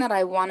reason that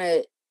I want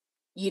to,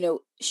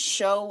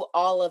 show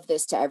all of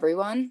this to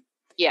everyone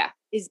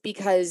is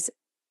because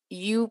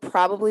you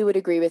probably would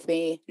agree with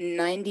me,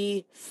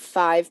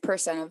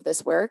 95% of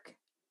this work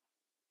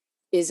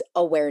is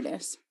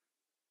awareness.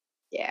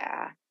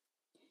 Yeah.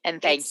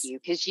 And thank you,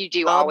 because you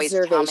do always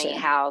tell me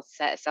how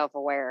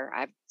self-aware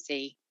I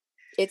see.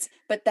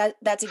 But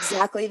that's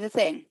exactly the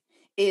thing,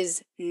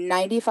 is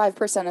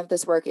 95% of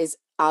this work is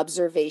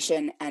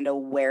observation and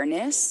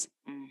awareness,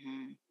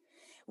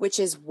 which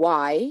is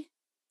why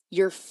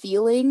you're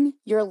feeling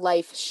your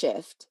life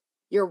shift.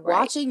 You're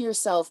watching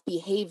yourself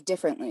behave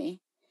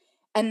differently.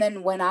 And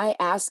then when I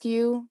ask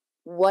you,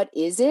 what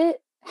is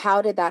it?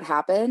 How did that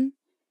happen?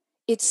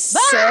 It's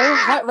so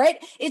hard, right?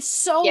 It's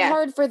so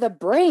hard for the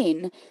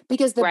brain,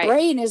 because the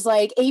brain is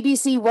like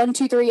ABC 1,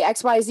 2, 3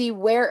 XYZ.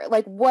 Where,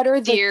 like, what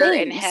are the deer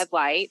things? in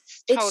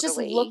headlights? It's just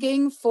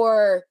looking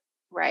for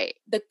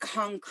the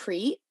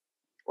concrete,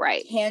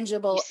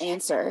 tangible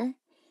answer,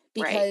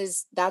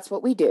 because that's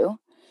what we do.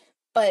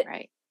 But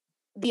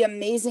the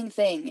amazing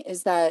thing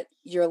is that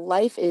your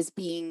life is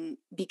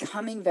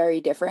becoming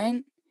very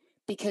different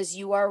because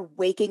you are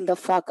waking the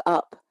fuck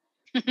up.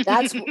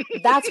 That's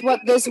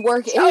what this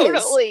work is.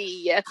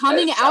 Yes,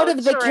 coming out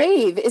of the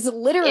cave is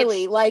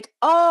literally like,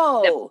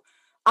 I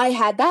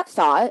had that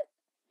thought,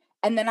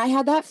 and then I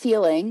had that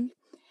feeling,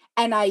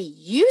 and I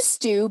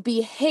used to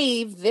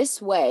behave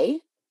this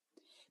way,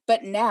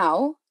 but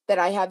now that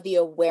I have the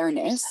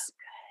awareness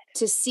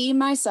to see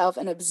myself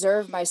and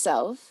observe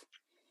myself,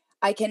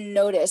 I can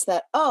notice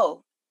that,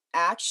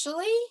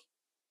 actually,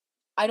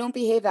 I don't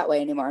behave that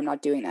way anymore. I'm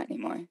not doing that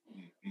anymore.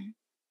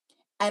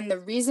 And the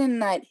reason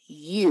that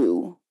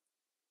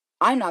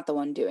I'm not the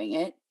one doing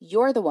it,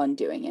 you're the one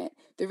doing it.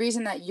 The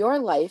reason that your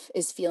life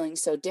is feeling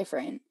so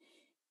different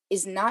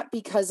is not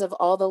because of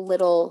all the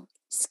little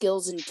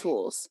skills and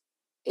tools.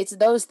 It's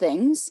those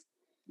things.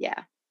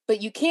 Yeah.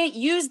 But you can't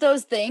use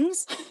those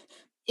things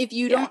if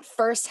you don't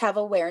first have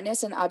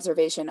awareness and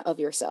observation of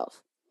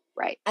yourself.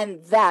 Right.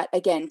 And that,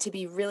 again, to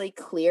be really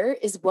clear,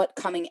 is what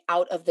coming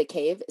out of the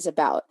cave is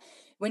about.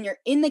 When you're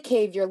in the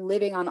cave, you're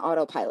living on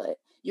autopilot.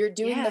 You're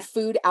doing the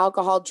food,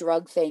 alcohol,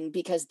 drug thing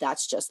because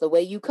that's just the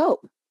way you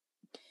cope.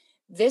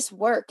 This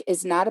work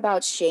is not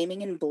about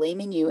shaming and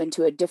blaming you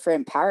into a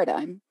different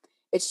paradigm.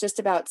 It's just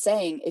about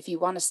saying, if you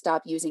want to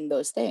stop using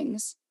those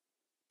things,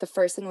 the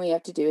first thing we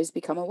have to do is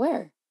become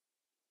aware.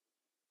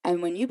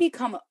 And when you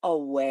become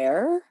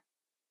aware,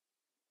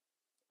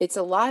 it's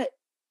a lot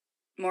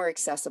more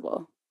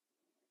accessible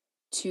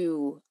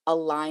to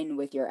align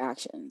with your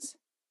actions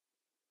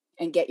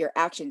and get your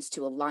actions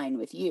to align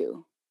with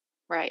you.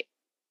 Right.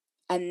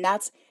 And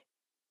that's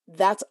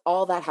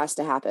all that has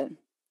to happen.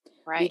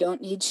 Right. We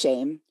don't need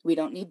shame. We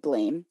don't need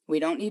blame. We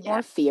don't need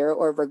more fear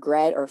or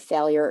regret or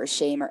failure or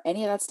shame or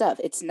any of that stuff.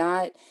 It's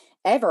not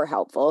ever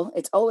helpful.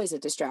 It's always a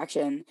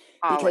distraction.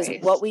 Because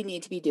what we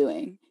need to be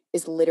doing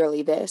is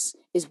literally this,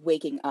 is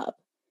waking up,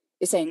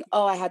 is saying,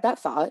 I had that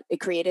thought. It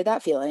created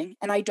that feeling,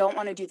 and I don't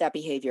want to do that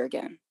behavior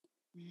again.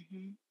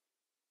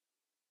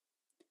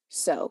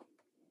 So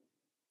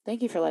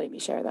thank you for letting me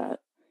share that.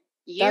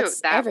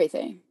 That's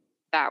everything.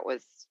 That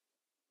was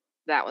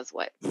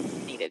what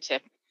needed to,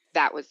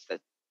 that was the,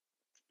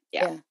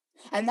 yeah.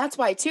 And that's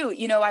why too,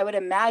 I would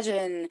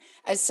imagine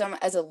as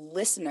a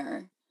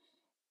listener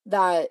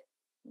that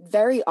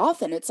very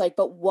often it's like,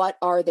 but what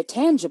are the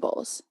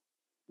tangibles?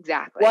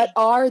 Exactly. What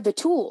are the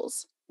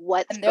tools?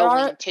 What's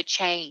going to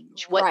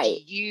change? What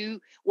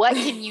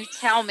can you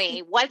tell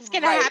me? What's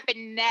going to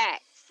happen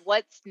next?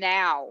 What's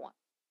now?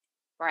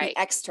 Right.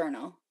 The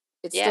external.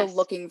 It's still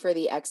looking for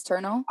the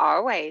external.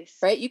 Always.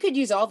 Right? You could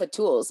use all the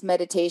tools: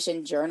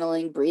 meditation,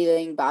 journaling,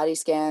 breathing, body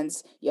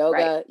scans,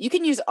 yoga. Right. You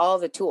can use all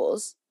the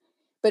tools.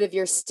 But if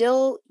you're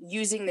still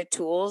using the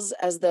tools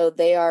as though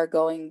they are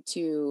going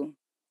to,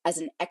 as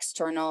an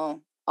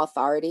external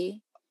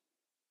authority,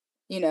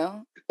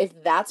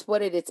 If that's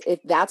what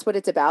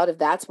it's about, if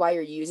that's why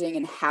you're using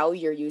and how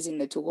you're using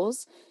the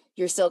tools,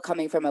 you're still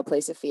coming from a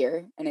place of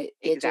fear, and it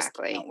just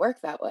Exactly. can't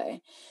work that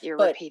way. You're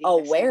But repeating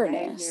the same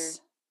behavior.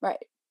 right,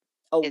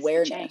 Is the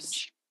awareness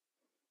change.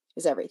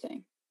 is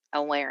everything.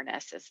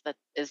 Awareness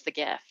is the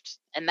gift.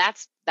 And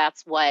that's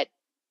what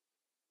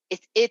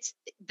it's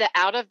the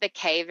out of the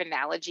cave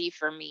analogy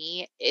for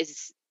me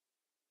is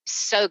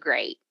so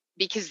great,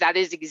 because that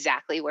is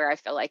exactly where I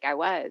feel like I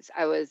was.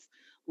 I was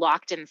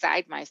locked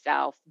inside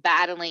myself,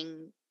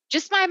 battling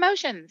just my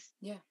emotions.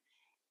 Yeah.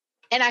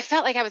 And I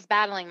felt like I was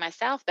battling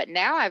myself, but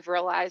now I've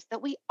realized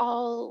that we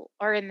all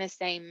are in the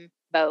same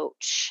boat.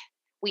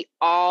 We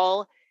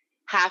all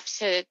have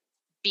to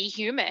be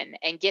human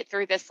and get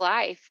through this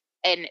life,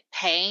 and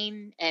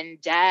pain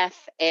and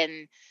death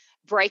and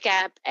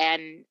breakup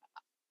and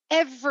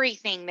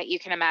everything that you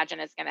can imagine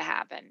is going to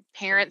happen.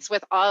 Parents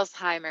with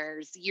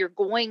Alzheimer's, you're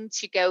going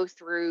to go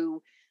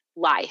through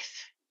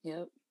life.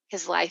 Yep.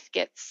 Because life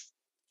gets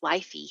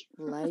lifey.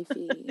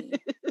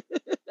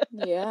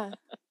 Yeah.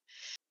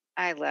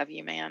 I love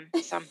you, man.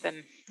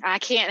 Something I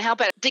can't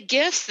help it. The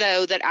gifts,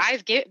 though, that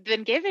I've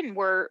been given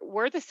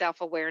were the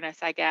self-awareness,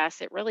 I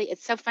guess.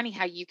 It's so funny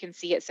how you can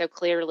see it so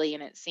clearly,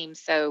 and it seems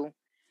so.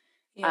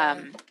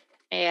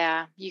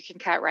 Yeah, you can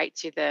cut right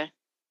to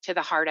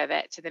the heart of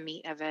it, to the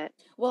meat of it.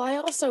 Well, I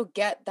also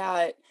get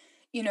that,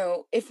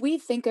 if we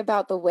think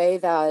about the way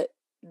that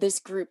this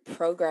group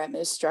program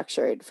is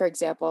structured, for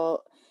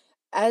example,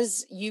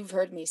 as you've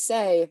heard me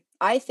say,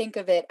 I think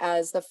of it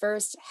as the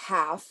first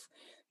half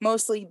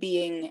mostly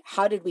being,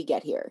 how did we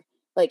get here?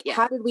 Like, Yeah.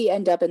 how did we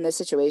end up in this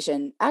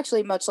situation?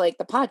 Actually, much like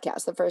the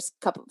podcast, the first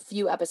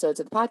few episodes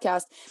of the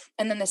podcast.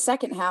 And then the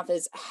second half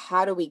is,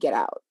 how do we get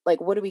out?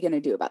 Like, what are we going to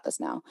do about this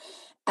now?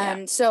 Yeah.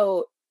 And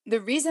so the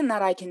reason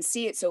that I can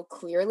see it so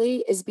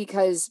clearly is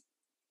because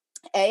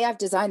I've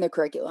designed the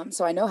curriculum,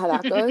 so I know how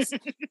that goes.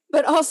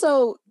 But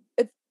also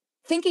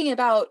thinking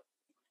about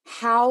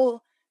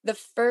how the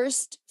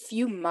first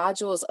few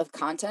modules of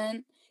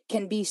content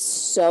can be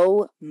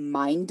so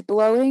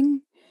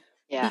mind-blowing,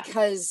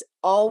 because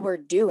all we're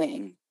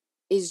doing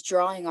is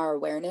drawing our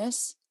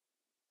awareness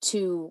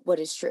to what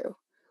is true.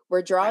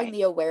 We're drawing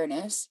the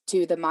awareness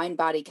to the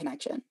mind-body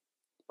connection.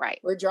 Right.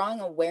 We're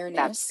drawing awareness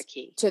That's the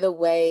key. to the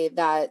way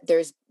that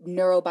there's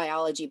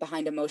neurobiology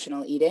behind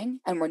emotional eating,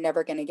 and we're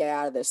never going to get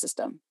out of this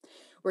system.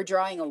 We're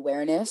drawing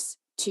awareness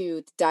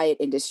to the diet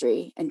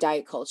industry and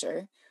diet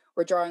culture.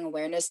 We're drawing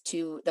awareness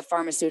to the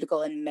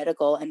pharmaceutical and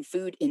medical and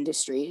food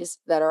industries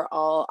that are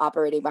all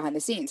operating behind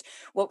the scenes.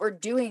 What we're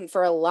doing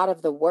for a lot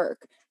of the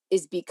work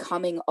is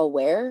becoming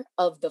aware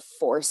of the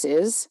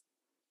forces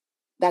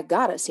that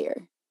got us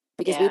here,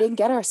 because we didn't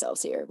get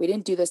ourselves here. We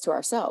didn't do this to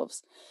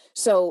ourselves.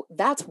 So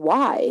that's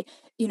why,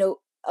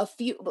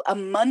 a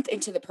month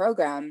into the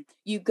program,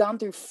 you've gone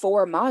through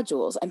 4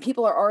 modules, and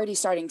people are already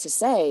starting to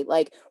say,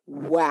 like,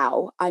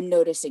 wow, I'm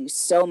noticing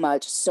so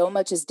much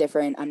is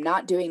different. I'm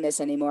not doing this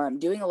anymore. I'm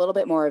doing a little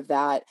bit more of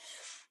that.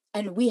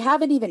 And we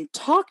haven't even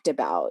talked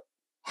about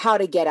how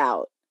to get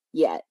out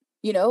yet.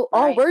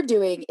 All we're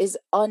doing is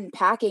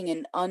unpacking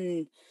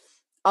and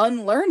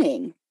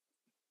unlearning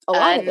a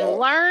lot of it.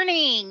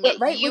 Unlearning.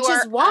 Right, you which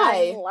are is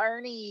why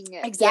unlearning.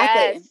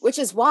 exactly. Yes. Which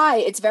is why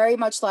it's very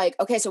much like,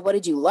 okay, so what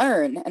did you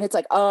learn? And it's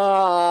like,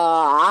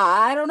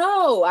 I don't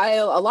know.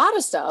 A lot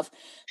of stuff,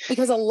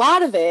 because a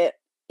lot of it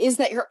is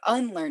that you're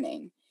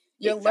unlearning.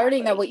 You're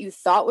learning that what you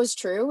thought was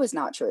true is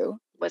not true.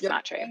 You're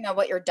learning that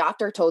what your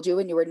doctor told you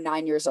when you were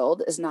 9 years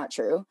old is not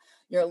true.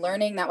 You're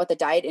learning that what the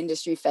diet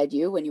industry fed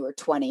you when you were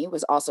 20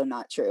 was also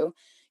not true.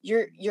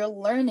 You're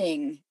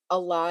learning a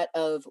lot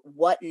of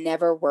what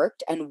never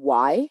worked and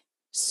why.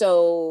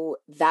 So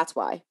that's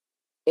why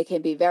it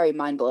can be very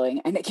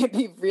mind-blowing, and it can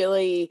be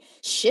really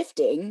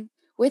shifting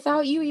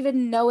without you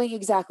even knowing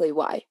exactly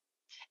why.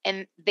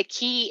 And the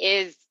key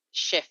is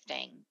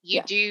shifting.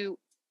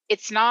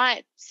 It's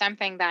not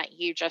something that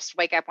you just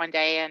wake up one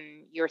day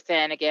and you're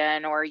thin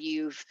again, or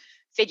you've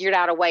figured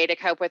out a way to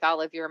cope with all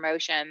of your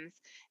emotions.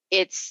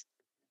 It's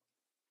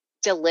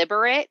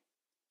deliberate,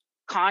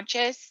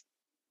 conscious,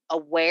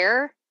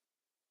 aware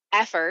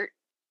effort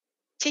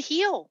to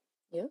heal,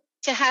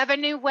 to have a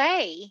new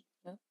way,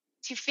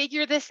 to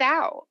figure this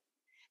out.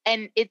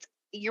 And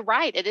you're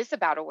right, it is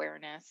about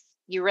awareness.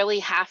 You really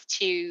have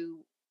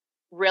to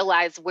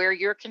realize where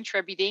you're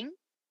contributing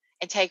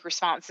and take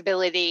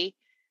responsibility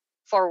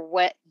for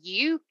what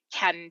you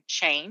can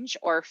change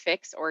or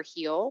fix or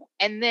heal,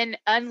 and then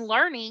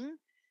unlearning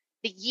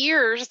the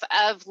years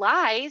of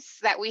lies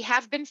that we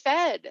have been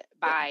fed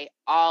by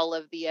all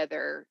of the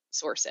other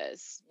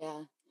sources.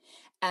 Yeah.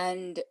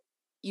 And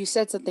you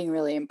said something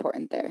really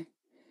important there.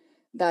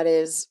 That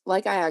is,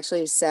 like I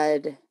actually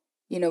said,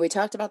 we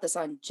talked about this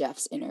on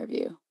Jeff's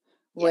interview,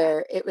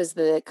 where it was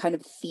the kind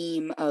of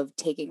theme of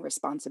taking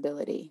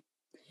responsibility.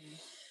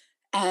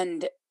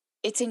 And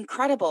it's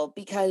incredible,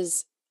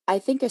 because I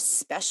think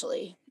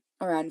especially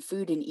around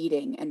food and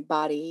eating and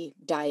body,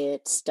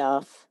 diet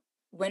stuff,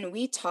 when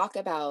we talk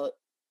about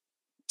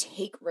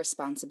take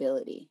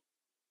responsibility,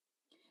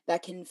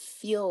 that can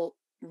feel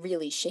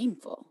really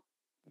shameful.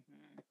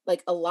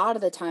 like a lot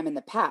of the time in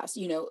the past,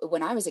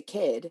 when I was a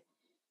kid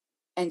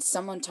and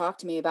someone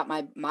talked to me about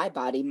my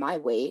body, my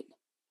weight,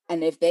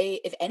 and if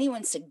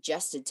anyone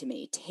suggested to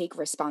me take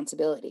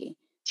responsibility,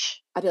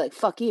 I'd be like,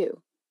 fuck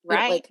you.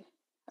 Right. Like,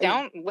 are you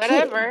Don't, kidding?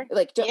 whatever.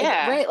 Like,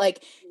 Yeah. right?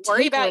 Like,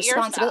 Worry take about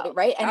responsibility, yourself.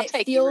 right? And I'll it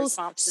take your feels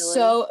responsibility.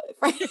 so,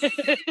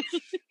 right?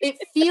 It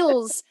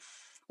feels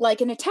like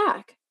an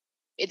attack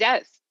It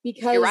does. You're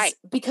because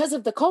right.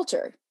 of the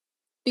culture,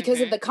 because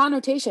of Mm-hmm. the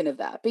connotation of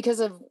that, because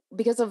of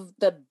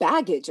the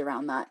baggage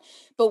around that.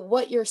 But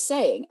what you're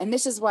saying, and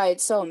this is why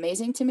it's so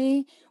amazing to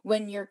me,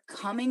 when you're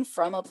coming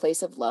from a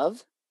place of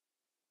love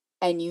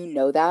and you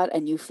know that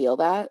and you feel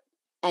that,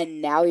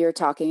 and now you're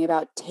talking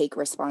about take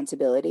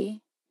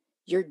responsibility,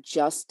 you're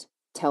just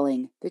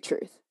telling the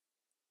truth.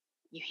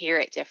 You hear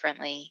it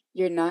differently.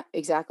 You're not,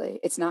 exactly.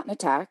 It's not an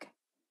attack.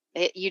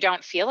 You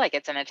don't feel like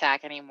it's an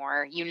attack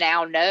anymore. You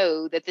now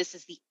know that this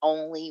is the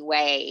only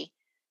way.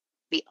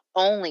 The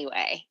only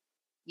way.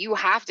 You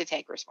have to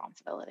take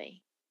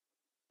responsibility.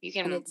 You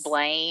And can it's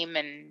blame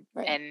and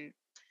right.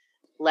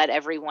 let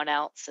everyone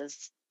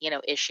else's,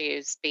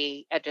 issues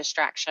be a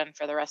distraction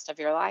for the rest of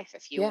your life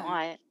if you Yeah.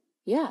 want.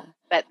 Yeah.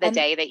 But the And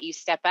day that you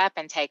step up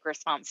and take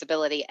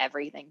responsibility,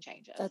 everything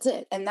changes. that's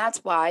it. And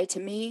that's why, to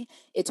me,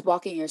 it's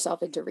walking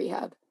yourself into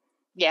rehab.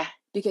 Yeah.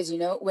 Because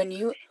when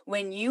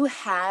you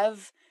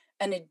have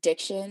an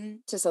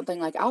addiction to something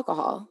like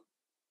alcohol,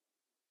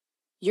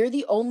 you're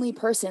the only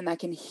person that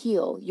can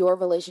heal your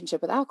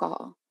relationship with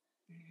alcohol.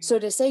 Mm-hmm. So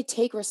to say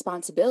take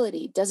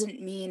responsibility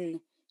doesn't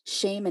mean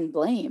shame and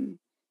blame.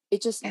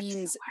 It just It's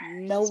means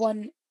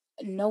the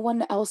no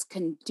one else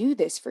can do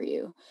this for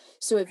you.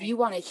 So if right. you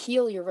want to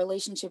heal your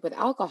relationship with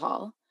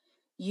alcohol,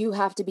 you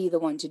have to be the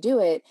one to do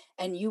it,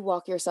 and you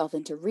walk yourself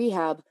into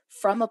rehab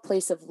from a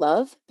place of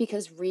love,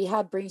 because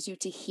rehab brings you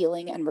to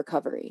healing and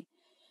recovery.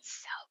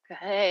 So good.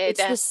 It's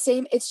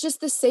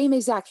just the same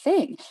exact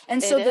thing.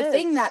 And so It the is.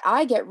 thing that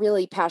I get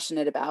really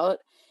passionate about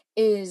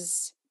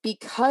is,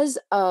 because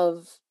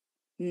of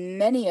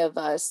many of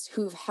us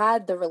who've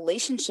had the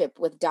relationship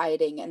with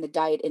dieting and the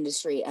diet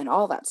industry and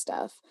all that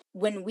stuff,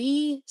 when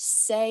we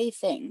say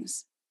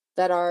things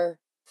that are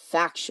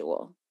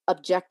factual,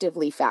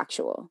 objectively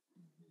factual,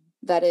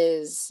 that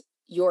is,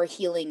 your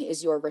healing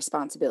is your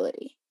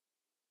responsibility.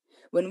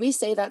 When we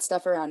say that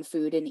stuff around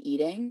food and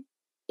eating,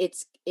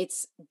 it's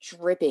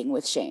dripping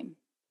with shame.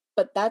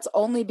 But that's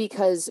only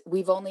because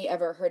we've only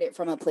ever heard it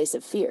from a place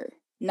of fear,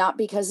 not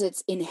because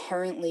it's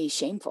inherently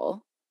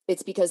shameful.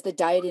 It's because the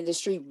diet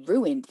industry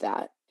ruined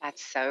that.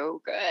 That's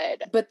so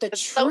good. But the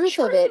It's so truth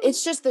true. of it,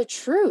 it's just the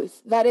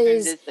truth. That It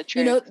is, is the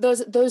truth.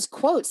 those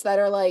quotes that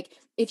are like,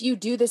 if you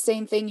do the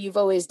same thing you've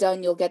always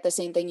done, you'll get the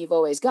same thing you've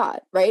always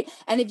got, right?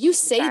 And if you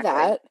say Exactly.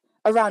 that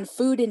around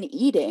food and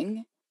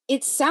eating,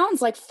 it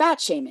sounds like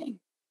fat shaming.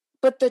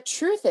 But the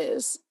truth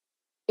is,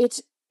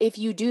 it's, if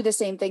you do the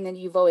same thing that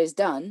you've always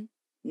done,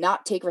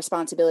 not take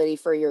responsibility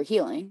for your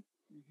healing,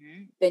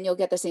 Mm-hmm. then you'll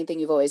get the same thing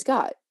you've always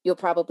got. You'll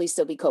probably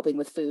still be coping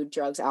with food,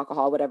 drugs,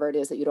 alcohol, whatever it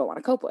is that you don't want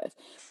to cope with.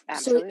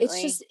 So Absolutely.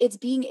 it's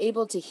being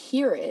able to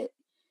hear it,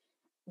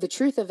 the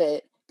truth of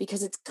it,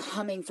 because it's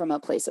coming from a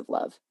place of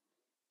love.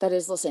 That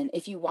is, listen,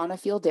 if you want to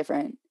feel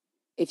different,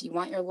 if you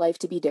want your life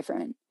to be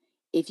different,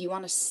 if you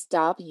want to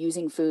stop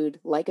using food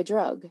like a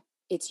drug,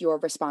 it's your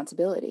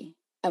responsibility.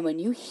 And when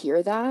you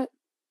hear that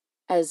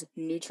as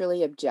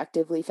neutrally,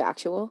 objectively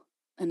factual,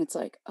 and it's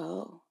like,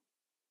 oh,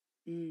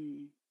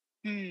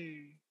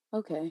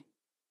 okay,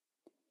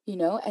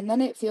 and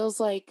then it feels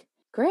like,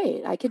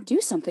 great, I could do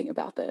something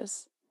about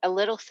this. A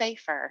little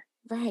safer.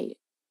 Right.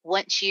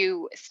 Once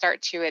you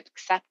start to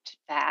accept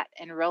that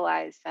and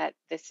realize that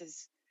this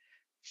is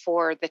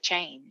for the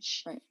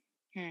change. Right.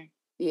 Hmm.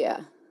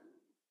 Yeah.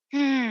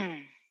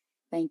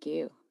 Thank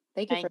you.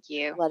 Thank you for Thank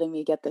you. letting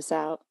me get this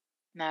out.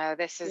 No,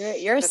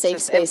 You're a safe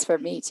space for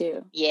me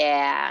too.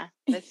 Yeah,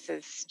 this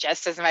is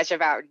just as much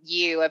about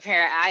you.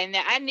 Apparently,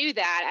 I knew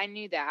that. I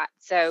knew that.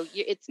 So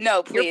it's No,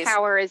 your please.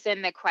 power is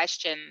in the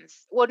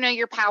questions. Well, no,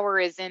 your power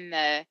is in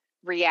the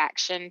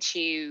reaction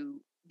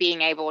to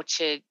being able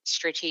to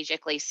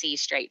strategically see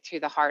straight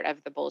through the heart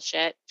of the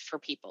bullshit for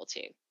people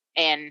too.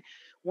 And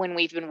when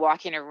we've been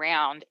walking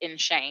around in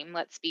shame,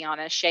 let's be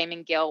honest, shame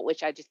and guilt,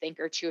 which I just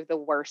think are two of the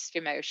worst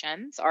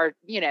emotions, are,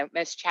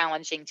 most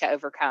challenging to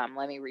overcome.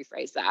 Let me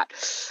rephrase that.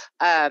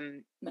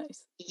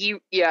 Nice. You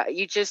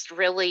just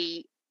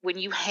really, when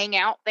you hang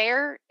out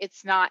there,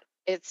 it's not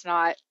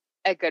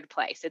a good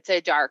place. It's a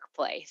dark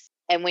place.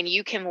 And when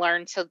you can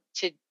learn to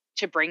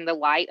bring the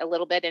light a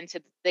little bit into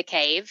the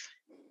cave,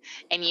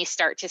 and you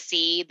start to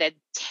see the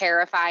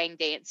terrifying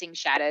dancing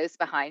shadows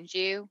behind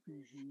you,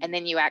 and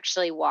then you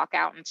actually walk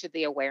out into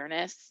the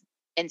awareness,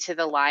 into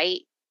the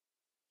light,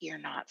 you're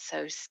not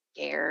so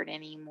scared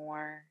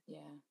anymore. Yeah.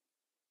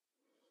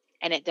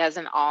 And it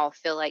doesn't all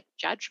feel like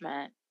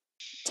judgment.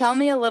 Tell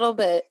me a little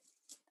bit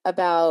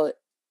about,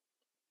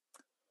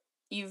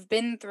 you've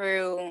been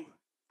through,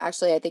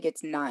 actually, I think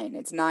it's 9.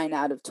 It's 9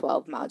 out of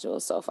 12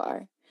 modules so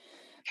far.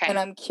 Okay. And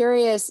I'm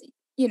curious,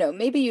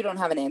 maybe you don't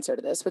have an answer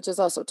to this, which is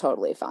also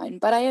totally fine,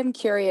 but I am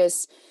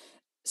curious,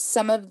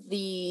 some of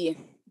the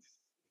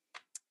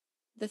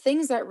the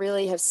things that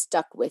really have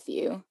stuck with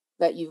you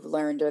that you've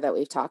learned or that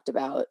we've talked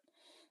about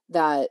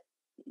that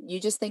you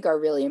just think are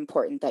really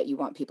important that you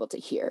want people to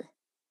hear?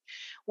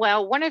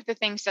 Well, one of the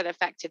things that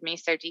affected me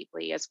so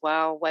deeply as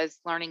well was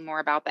learning more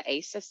about the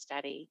ACEs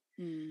study,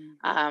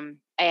 Mm,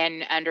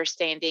 and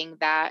understanding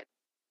that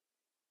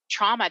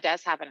trauma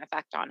does have an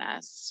effect on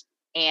us.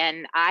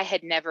 And I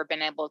had never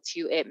been able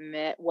to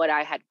admit what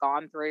I had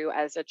gone through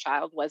as a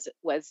child was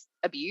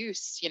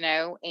abuse,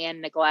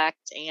 and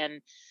neglect.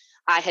 And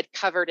I had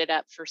covered it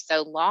up for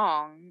so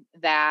long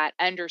that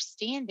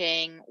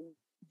understanding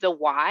the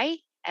why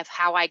of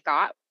how I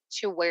got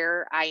to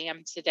where I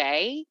am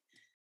today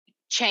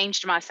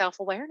changed my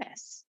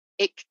self-awareness.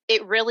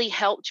 It really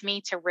helped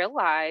me to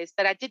realize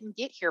that I didn't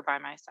get here by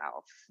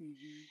myself.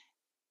 mhm.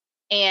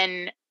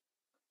 And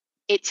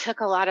it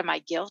took a lot of my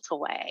guilt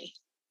away.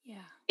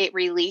 Yeah. It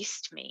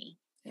released me.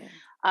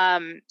 Yeah.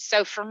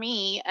 So for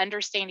me,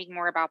 understanding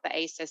more about the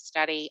ACEs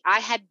study, I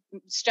had,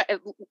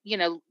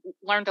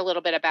 learned a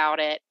little bit about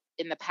it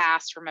in the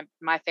past from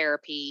my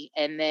therapy.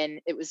 And then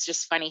it was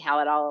just funny how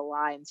it all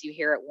aligns. You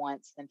hear it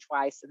once, then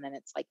twice, and then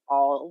it's like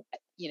all, at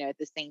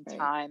the same Right.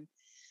 time.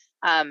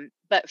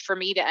 But for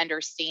me to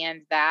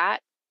understand that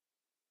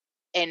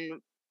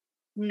and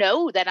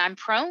know that I'm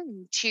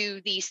prone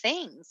to these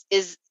things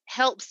is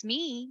helps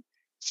me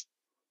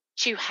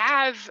to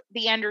have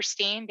the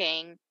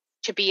understanding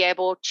to be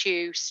able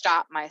to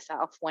stop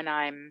myself when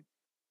I'm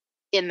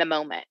in the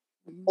moment,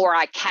 Mhm. or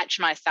I catch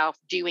myself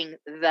doing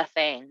Right. the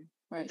thing,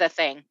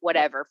 Right.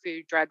 whatever,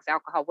 food, drugs,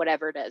 alcohol,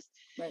 whatever it is.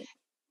 Right.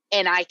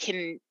 And I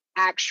can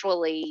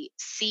actually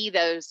see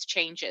those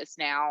changes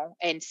now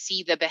and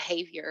see the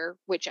behavior,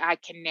 which I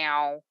can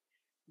now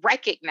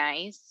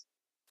recognize.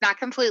 Not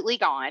completely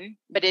gone,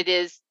 but Mhm.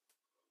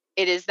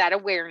 it is that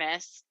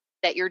awareness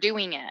that you're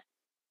doing it.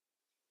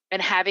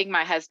 And having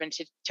my husband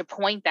to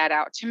point that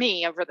out to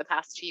me over the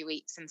past few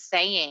weeks and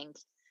saying,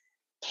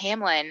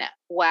 Kamlyn,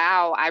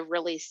 wow, I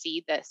really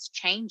see this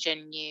change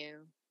in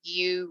you.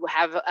 You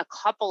have a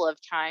couple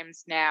of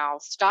times now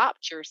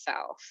stopped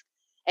yourself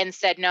and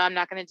said, no, I'm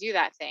not going to do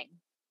that thing.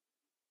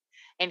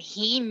 And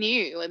he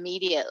knew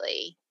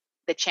immediately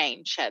the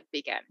change had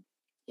begun.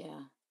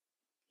 Yeah.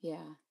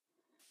 Yeah.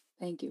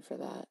 Thank you for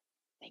that.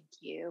 Thank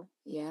you.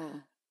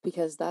 Yeah.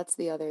 Because that's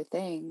the other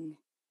thing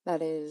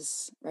that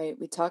is, right?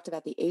 We talked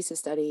about the ACEs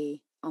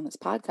study on this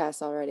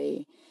podcast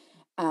already.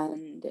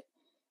 And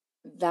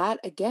that,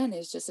 again,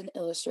 is just an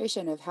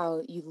illustration of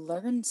how you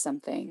learn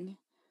something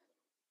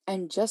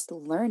and just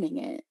learning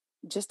it,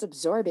 just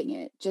absorbing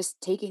it, just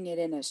taking it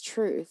in as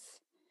truth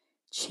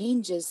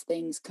changes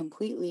things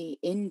completely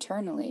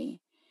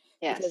internally.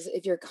 Because Yes.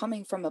 if you're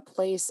coming from a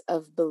place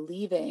of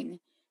believing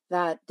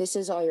that this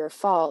is all your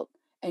fault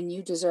and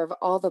you deserve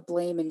all the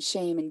blame and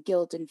shame and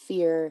guilt and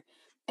fear,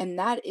 and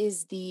that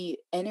is the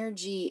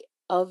energy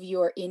of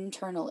your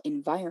internal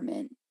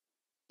environment,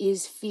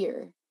 is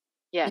fear,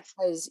 Yes.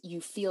 because you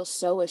feel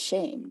so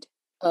ashamed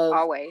of who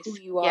Always.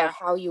 you Yeah.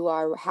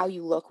 are, how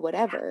you look,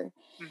 whatever,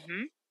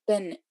 Hmm.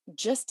 then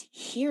just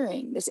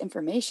hearing this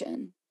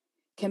information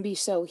can be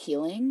so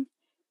healing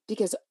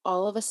because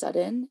all of a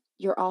sudden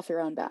you're off your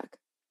own back.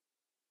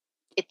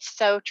 It's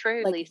so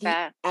true, Like the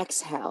Lisa.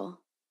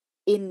 exhale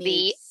in the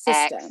The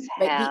system, right?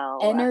 The exhale.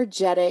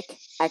 energetic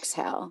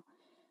exhale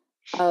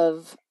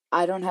of,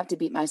 I don't have to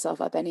beat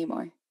myself up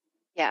anymore.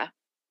 Yeah.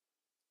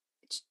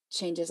 It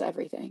changes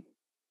everything.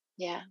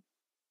 Yeah.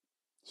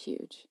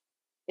 Huge.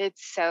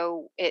 It's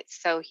so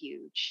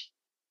huge.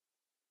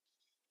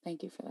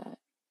 Thank you for that.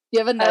 You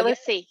have a nugget?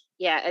 Let's see.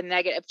 Yeah, a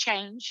negative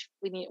change.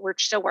 We're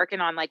still working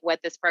on like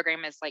what this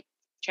program has like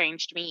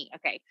changed me.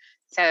 Okay.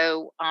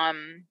 So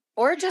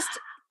Or just,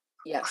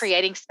 yes.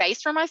 creating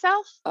space for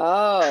myself,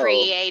 Oh.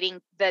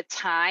 creating the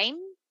time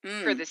for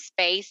Mm. the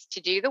space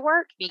to do the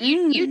work.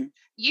 Mm.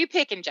 You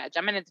pick and judge.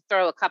 I'm going to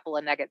throw a couple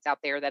of nuggets out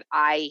there that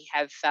I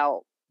have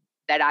felt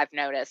that I've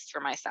noticed for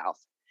myself.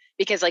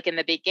 Because like in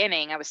the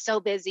beginning, I was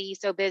so busy,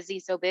 so busy,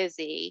 so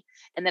busy.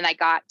 And then I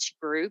got to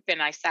group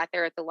and I sat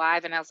there at the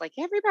live and I was like,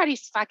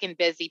 everybody's fucking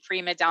busy,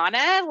 prima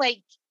donna.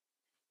 Like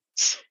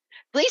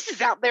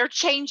Lisa's out there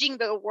changing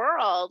the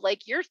world.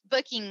 Like you're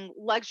booking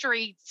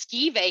luxury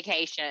ski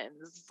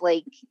vacations.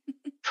 Like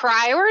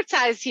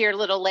prioritize here,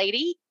 little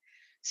lady.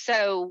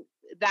 So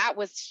that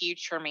was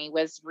huge for me,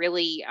 was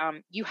really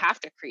you have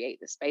to create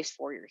the space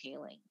for your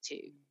healing too.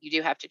 You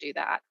do have to do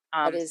that.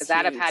 That So is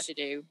that I've had huge. to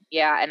do.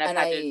 Yeah. And And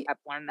I've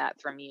learned that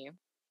from you.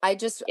 Yeah.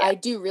 I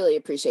do really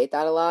appreciate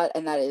that a lot.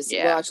 And that is, we'll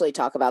Yeah. actually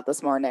talk about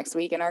this more next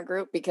week in our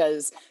group,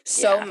 because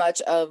so Yeah.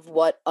 much of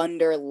what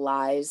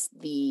underlies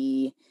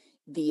the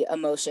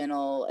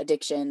emotional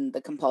addiction,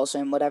 the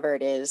compulsion, whatever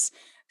it is,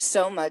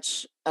 so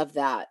much of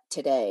that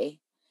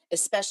today,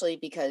 especially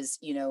because,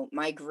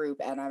 my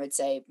group, and I would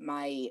say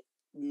my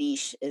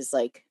niche is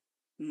like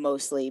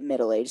mostly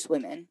middle-aged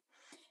women.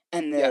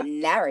 And the Yeah.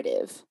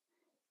 narrative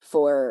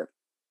for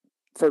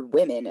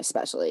women,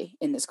 especially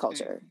in this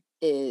culture, Mhm.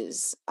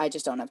 is, I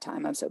just don't have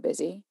time. I'm so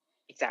busy.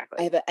 Exactly.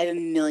 I have a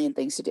million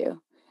things to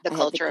do. The I have the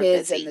culture of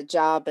kids and the busy.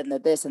 job and the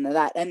this and the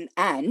that.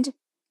 And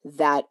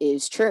that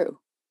is true.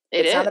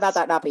 It It's not about is.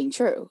 that not being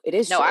true. It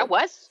is No, I true.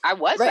 was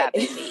Right. that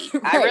busy.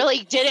 I Right. really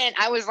didn't.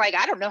 I was like,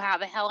 I don't know how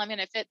the hell I'm going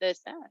to fit this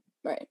in.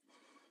 Right.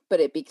 But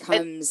it But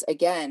becomes,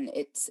 again,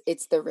 it's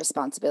the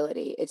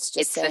responsibility. It's just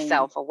it's the saying,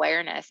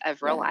 self-awareness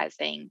of yeah,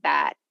 realizing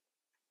that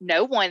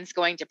no one's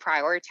going to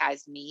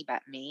prioritize me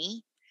but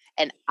me.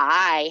 And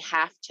I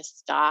have to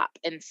stop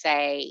and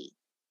say,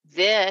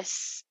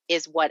 this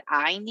is what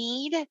I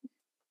need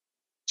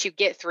to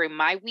get through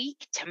my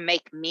week to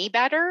make me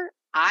better.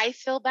 I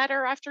feel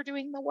better after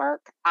doing the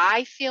work.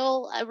 I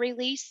feel a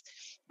release.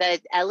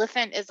 The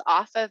elephant is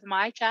off of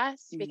my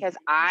chest because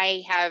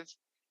I have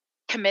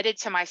committed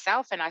to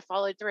myself and I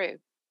followed through.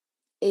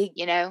 it,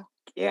 You know?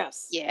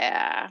 yes.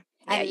 Yeah.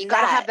 Yeah. And You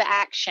got to have the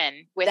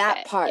action with that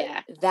it. part,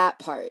 Yeah. that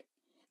part,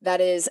 that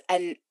is,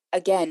 and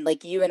again,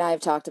 like you and I have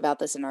talked about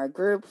this in our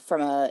group from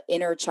a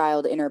inner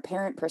child, inner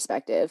parent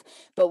perspective.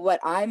 But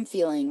what I'm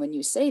feeling when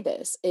you say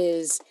this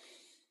is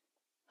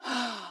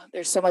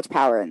there's so much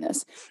power in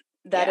this.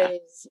 That Yeah.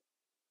 is,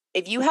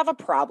 if you have a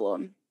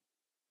problem,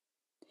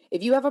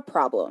 if you have a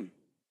problem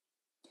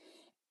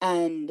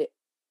and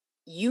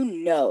you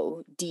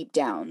know deep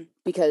down,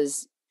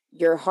 because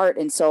your heart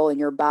and soul and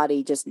your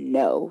body just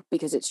know,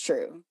 because it's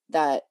true,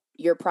 that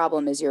your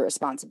problem is your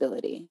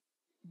responsibility,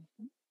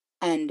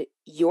 and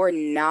you're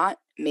not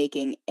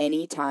making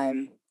any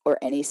time or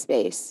any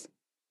space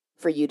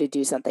for you to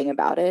do something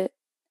about it,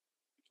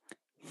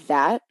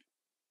 that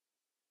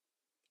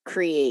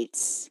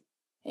creates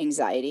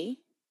anxiety.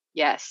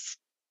 Yes.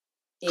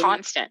 in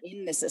Constant.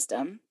 in the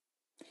system,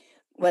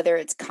 whether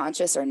it's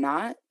conscious or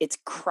not. It's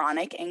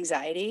chronic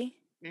anxiety,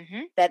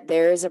 that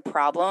there is a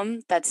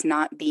problem that's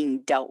not being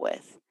dealt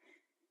with.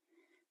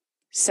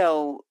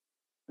 So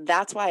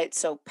that's why it's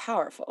so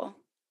powerful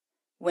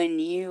when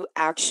you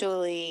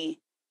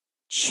actually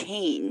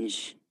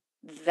change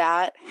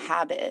that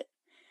habit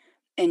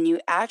and you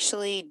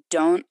actually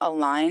don't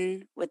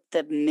align with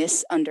the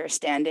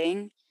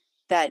misunderstanding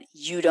that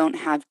you don't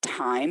have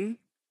time.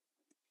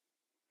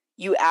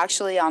 You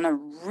actually, on a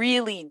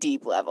really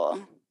deep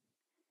level,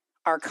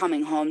 are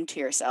coming home to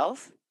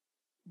yourself.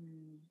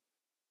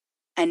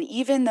 And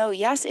even though,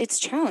 yes, it's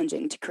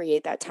challenging to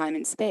create that time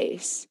and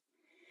space,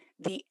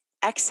 the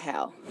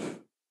exhale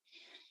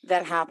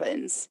that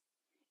happens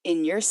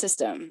in your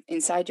system,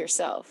 inside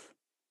yourself,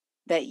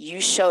 that you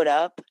showed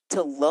up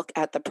to look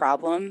at the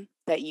problem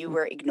that you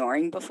were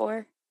ignoring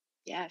before.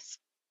 Yes.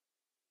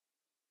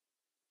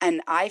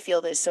 And I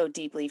feel this so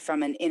deeply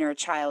from an inner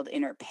child,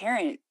 inner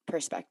parent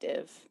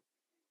perspective,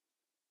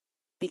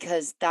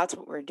 because that's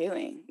what we're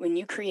doing. When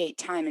you create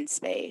time and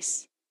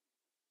space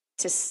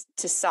to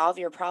solve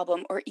your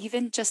problem, or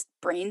even just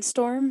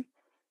brainstorm,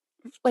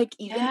 like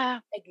even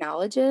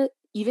acknowledge it,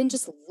 even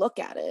just look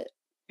at it,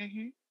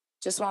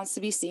 just wants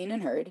to be seen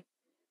and heard.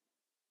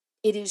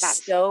 It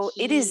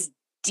is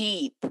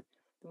deep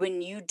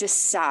when you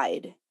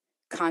decide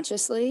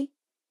consciously,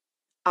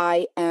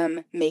 I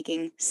am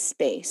making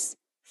space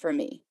for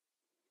me.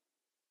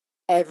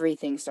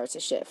 Everything starts to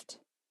shift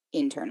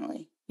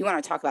internally. You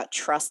want to talk about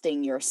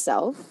trusting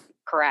yourself?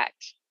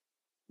 Correct.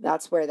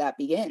 That's where that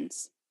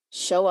begins.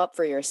 Show up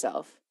for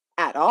yourself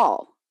at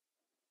all.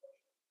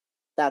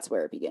 That's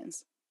where it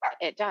begins.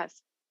 It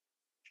does.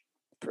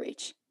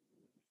 Preach.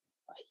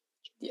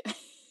 Yeah.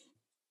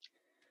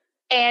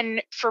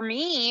 And for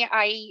me,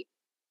 I,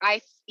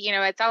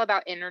 it's all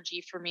about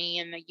energy for me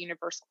and the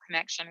universal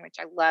connection, which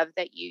I love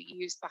that you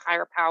use the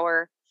higher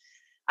power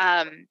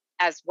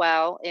as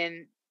well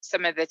in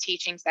some of the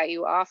teachings that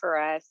you offer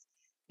us,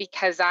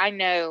 because I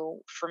know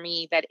for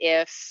me that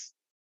if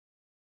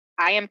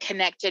I am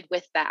connected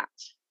with that,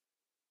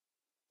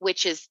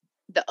 which is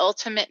the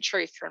ultimate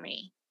truth for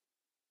me,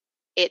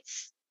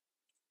 it's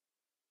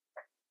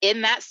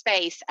in that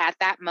space at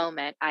that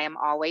moment, I am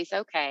always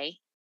okay.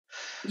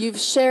 You've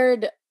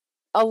shared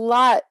a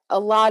lot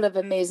of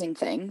amazing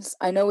things.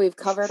 I know we've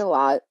covered a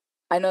lot.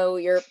 I know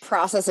you're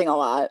processing a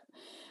lot.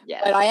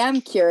 Yes. But I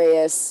am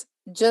curious,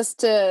 just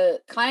to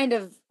kind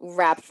of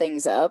wrap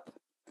things up,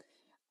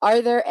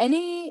 are there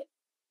any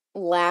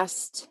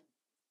last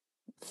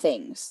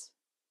things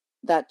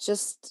that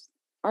just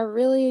are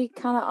really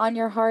kind of on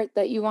your heart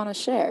that you want to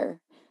share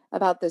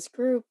about this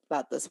group,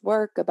 about this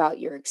work, about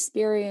your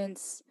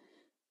experience?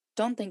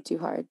 Don't think too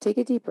hard. Take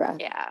a deep breath.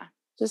 Yeah.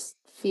 Just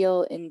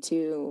feel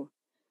into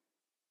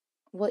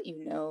what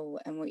you know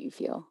and what you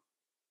feel.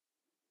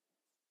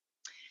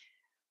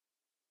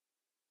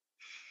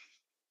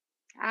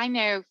 I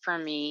know for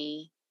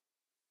me,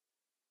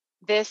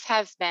 this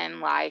has been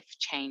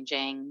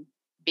life-changing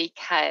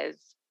because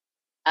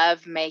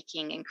of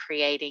making and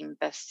creating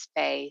the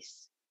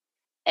space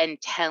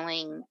and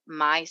telling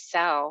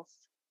myself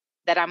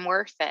that I'm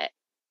worth it.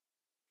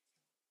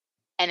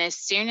 And as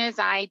soon as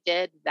I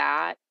did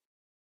that,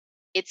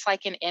 it's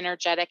like an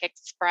energetic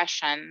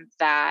expression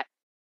that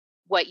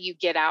what you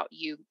get out,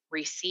 you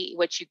receive,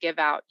 what you give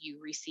out, you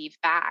receive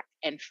back.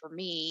 And for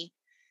me,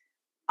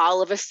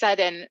 all of a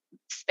sudden,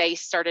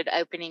 space started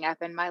opening up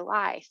in my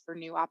life for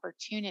new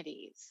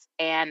opportunities.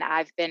 And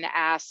I've been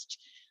asked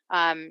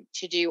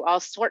to do all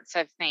sorts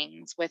of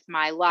things with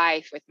my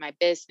life, with my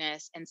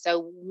business. And so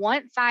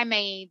once I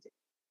made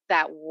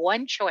that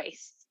one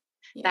choice,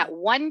 that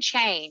one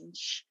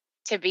change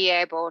to be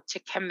able to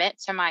commit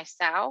to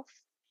myself,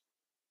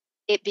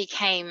 it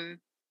became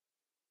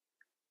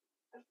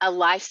a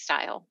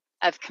lifestyle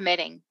of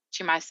committing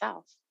to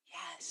myself.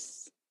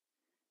 Yes.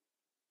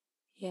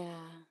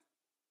 Yeah.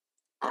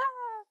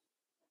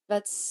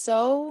 That's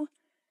so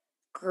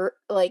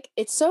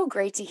it's so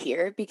great to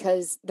hear,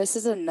 because this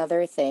is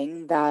another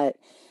thing that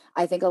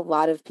I think a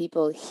lot of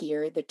people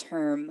hear the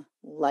term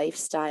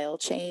lifestyle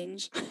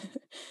change,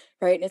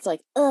 right? And it's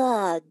like,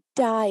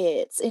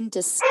 diets in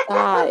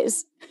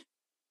disguise.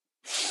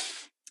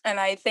 And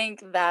I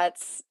think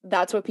that's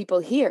what people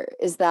hear,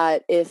 is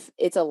that if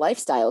it's a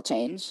lifestyle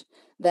change,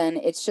 then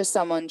it's just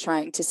someone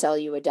trying to sell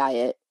you a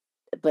diet,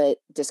 but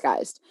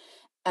disguised.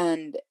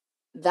 And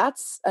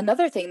that's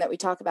another thing that we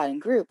talk about in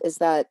group, is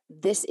that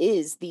this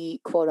is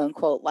the quote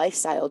unquote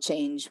lifestyle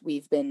change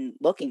we've been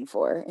looking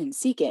for and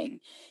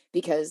seeking,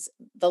 because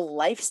the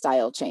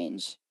lifestyle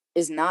change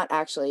is not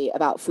actually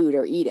about food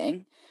or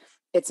eating.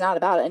 It's not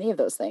about any of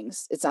those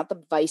things. It's not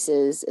the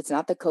vices. It's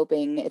not the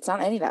coping. It's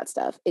not any of that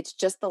stuff. It's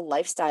just the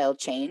lifestyle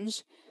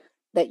change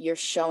that you're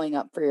showing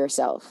up for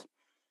yourself.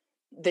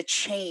 The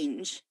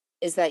change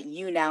is that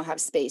you now have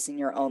space in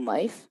your own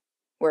life,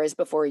 whereas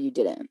before you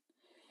didn't.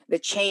 The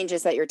change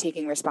is that you're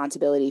taking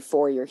responsibility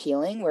for your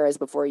healing, whereas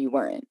before you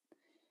weren't.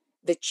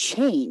 The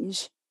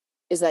change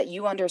is that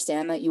you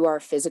understand that you are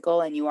physical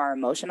and you are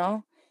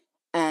emotional,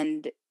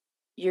 and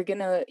you're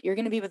gonna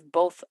be with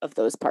both of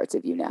those parts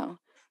of you now.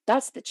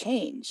 That's the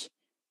change.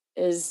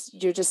 Is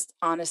you're just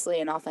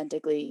honestly and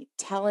authentically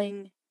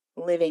telling,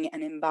 living,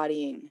 and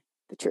embodying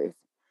the truth.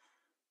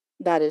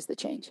 That is the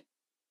change.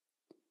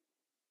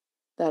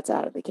 That's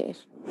out of the cave.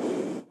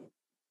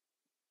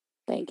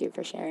 Thank you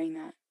for sharing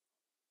that.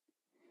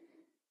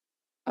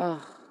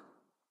 Oh,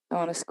 I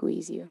want to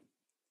squeeze you.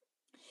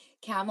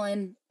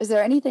 Kamlyn, is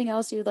there anything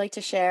else you'd like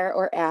to share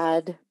or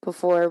add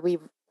before we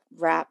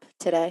wrap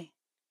today?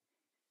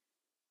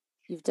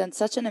 You've done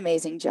such an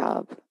amazing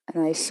job,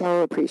 and I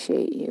so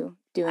appreciate you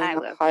doing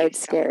a hard,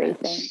 scary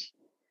thing.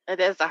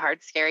 It is a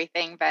hard, scary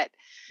thing, but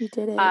you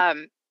did it.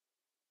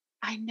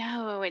 I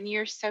know, and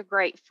you're so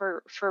great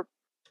for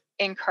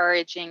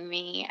encouraging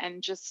me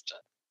and just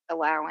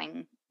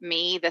allowing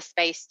me the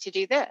space to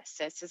do this.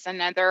 This is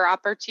another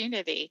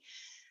opportunity.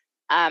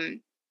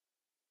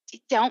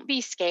 Don't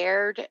be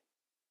scared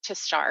to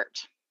start.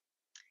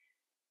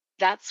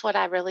 That's what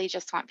I really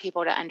just want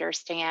people to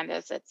understand,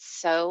 is it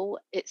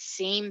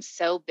seems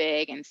so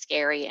big and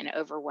scary and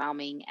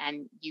overwhelming,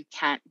 and you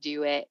can't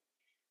do it,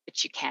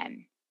 but you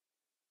can.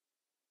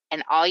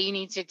 And all you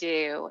need to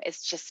do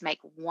is just make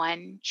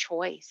one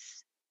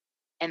choice.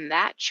 And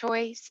that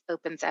choice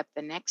opens up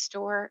the next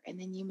door,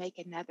 and then you make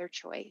another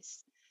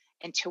choice,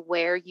 and to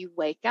where you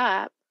wake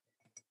up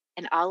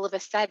and all of a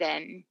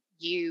sudden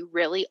you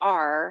really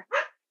are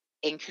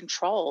in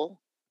control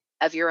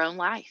of your own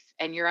life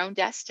and your own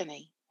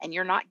destiny, and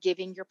you're not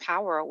giving your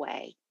power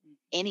away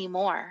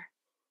anymore.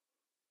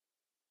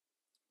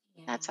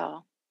 Yeah. That's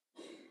all.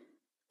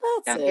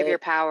 Don't give your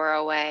power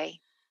away.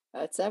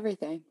 That's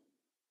everything.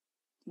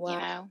 Wow. You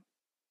know?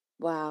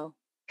 Wow.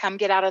 Come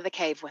get out of the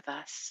cave with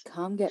us.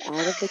 Come get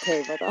out of the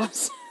cave with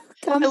us.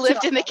 I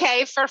lived in the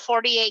cave for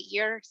 48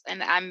 years,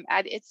 and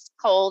it's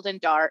cold and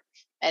dark,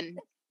 and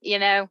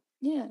yeah,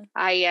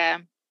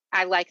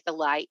 I like the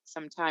light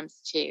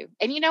sometimes too.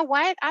 And you know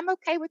what? I'm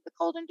okay with the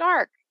cold and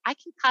dark. I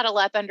can cuddle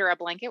up under a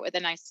blanket with a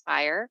nice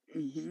fire.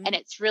 Mm-hmm. And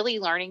it's really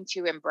learning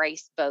to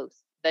embrace both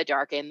the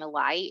dark and the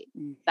light.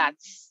 Mm-hmm.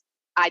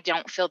 I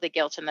don't feel the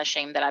guilt and the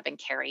shame that I've been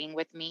carrying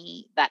with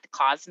me that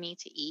caused me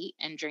to eat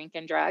and drink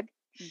and drug.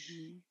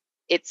 Mm-hmm.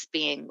 It's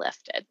being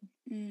lifted.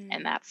 Mm-hmm.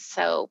 And that's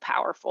so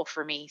powerful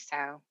for me.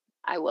 So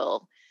I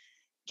will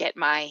get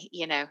my,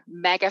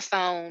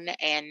 megaphone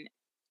and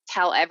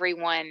tell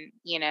everyone,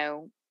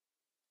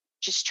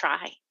 just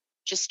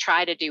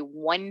try to do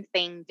one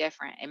thing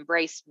different.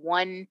 Embrace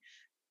one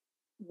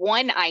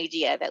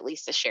idea that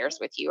Lisa shares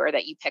with you, or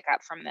that you pick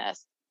up from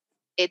this.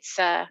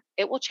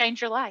 It will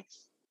change your life.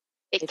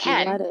 It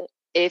can,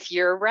 if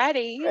you're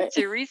ready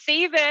to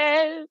receive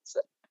it.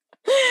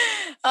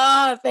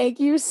 Oh,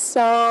 thank you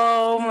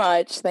so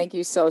much. Thank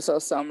you so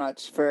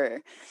much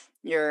for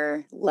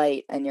your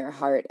light and your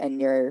heart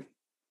and your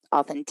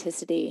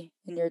authenticity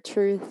and your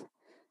truth.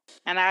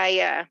 And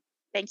I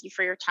thank you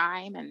for your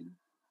time and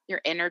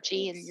your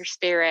energy and your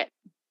spirit.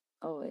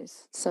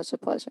 Always. Such a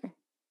pleasure.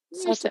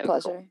 Such a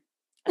pleasure. Cool.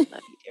 I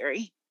love you,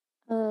 dearie.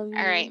 All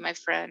right, my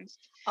friend.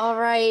 All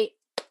right.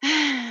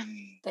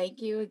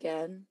 Thank you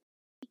again.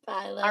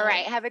 Bye, love. All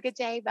right. Have a good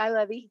day. Bye,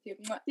 lovey.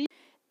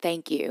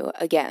 Thank you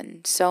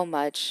again so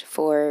much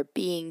for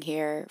being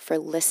here, for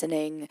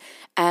listening,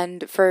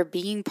 and for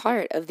being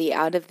part of the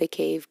Out of the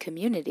Cave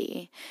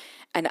community.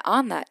 And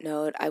on that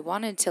note, I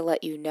wanted to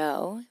let you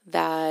know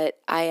that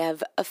I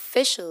have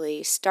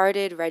officially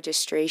started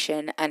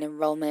registration and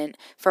enrollment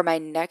for my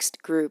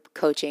next group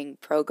coaching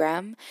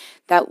program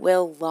that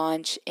will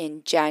launch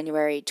in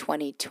January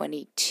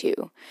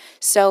 2022.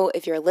 So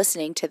if you're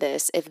listening to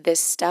this, if this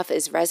stuff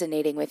is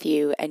resonating with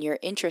you and you're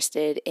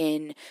interested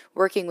in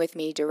working with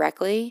me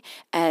directly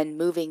and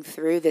moving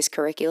through this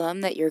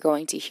curriculum that you're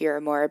going to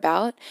hear more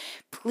about,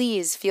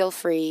 please feel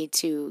free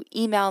to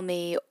email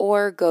me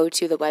or go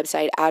to the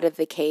website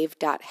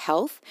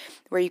outofthecave.health,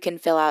 where you can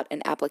fill out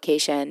an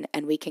application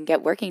and we can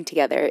get working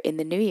together in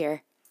the new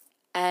year.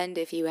 And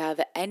if you have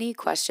any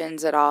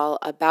questions at all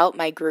about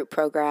my group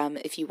program,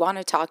 if you want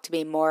to talk to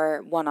me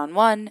more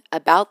one-on-one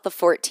about the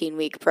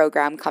 14-week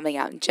program coming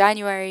out in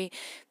January,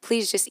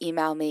 please just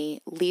email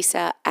me,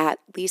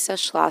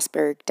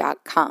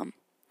 lisa@lisaschlossberg.com.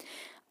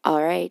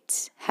 All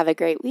right. Have a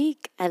great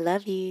week. I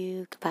love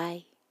you.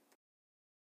 Goodbye.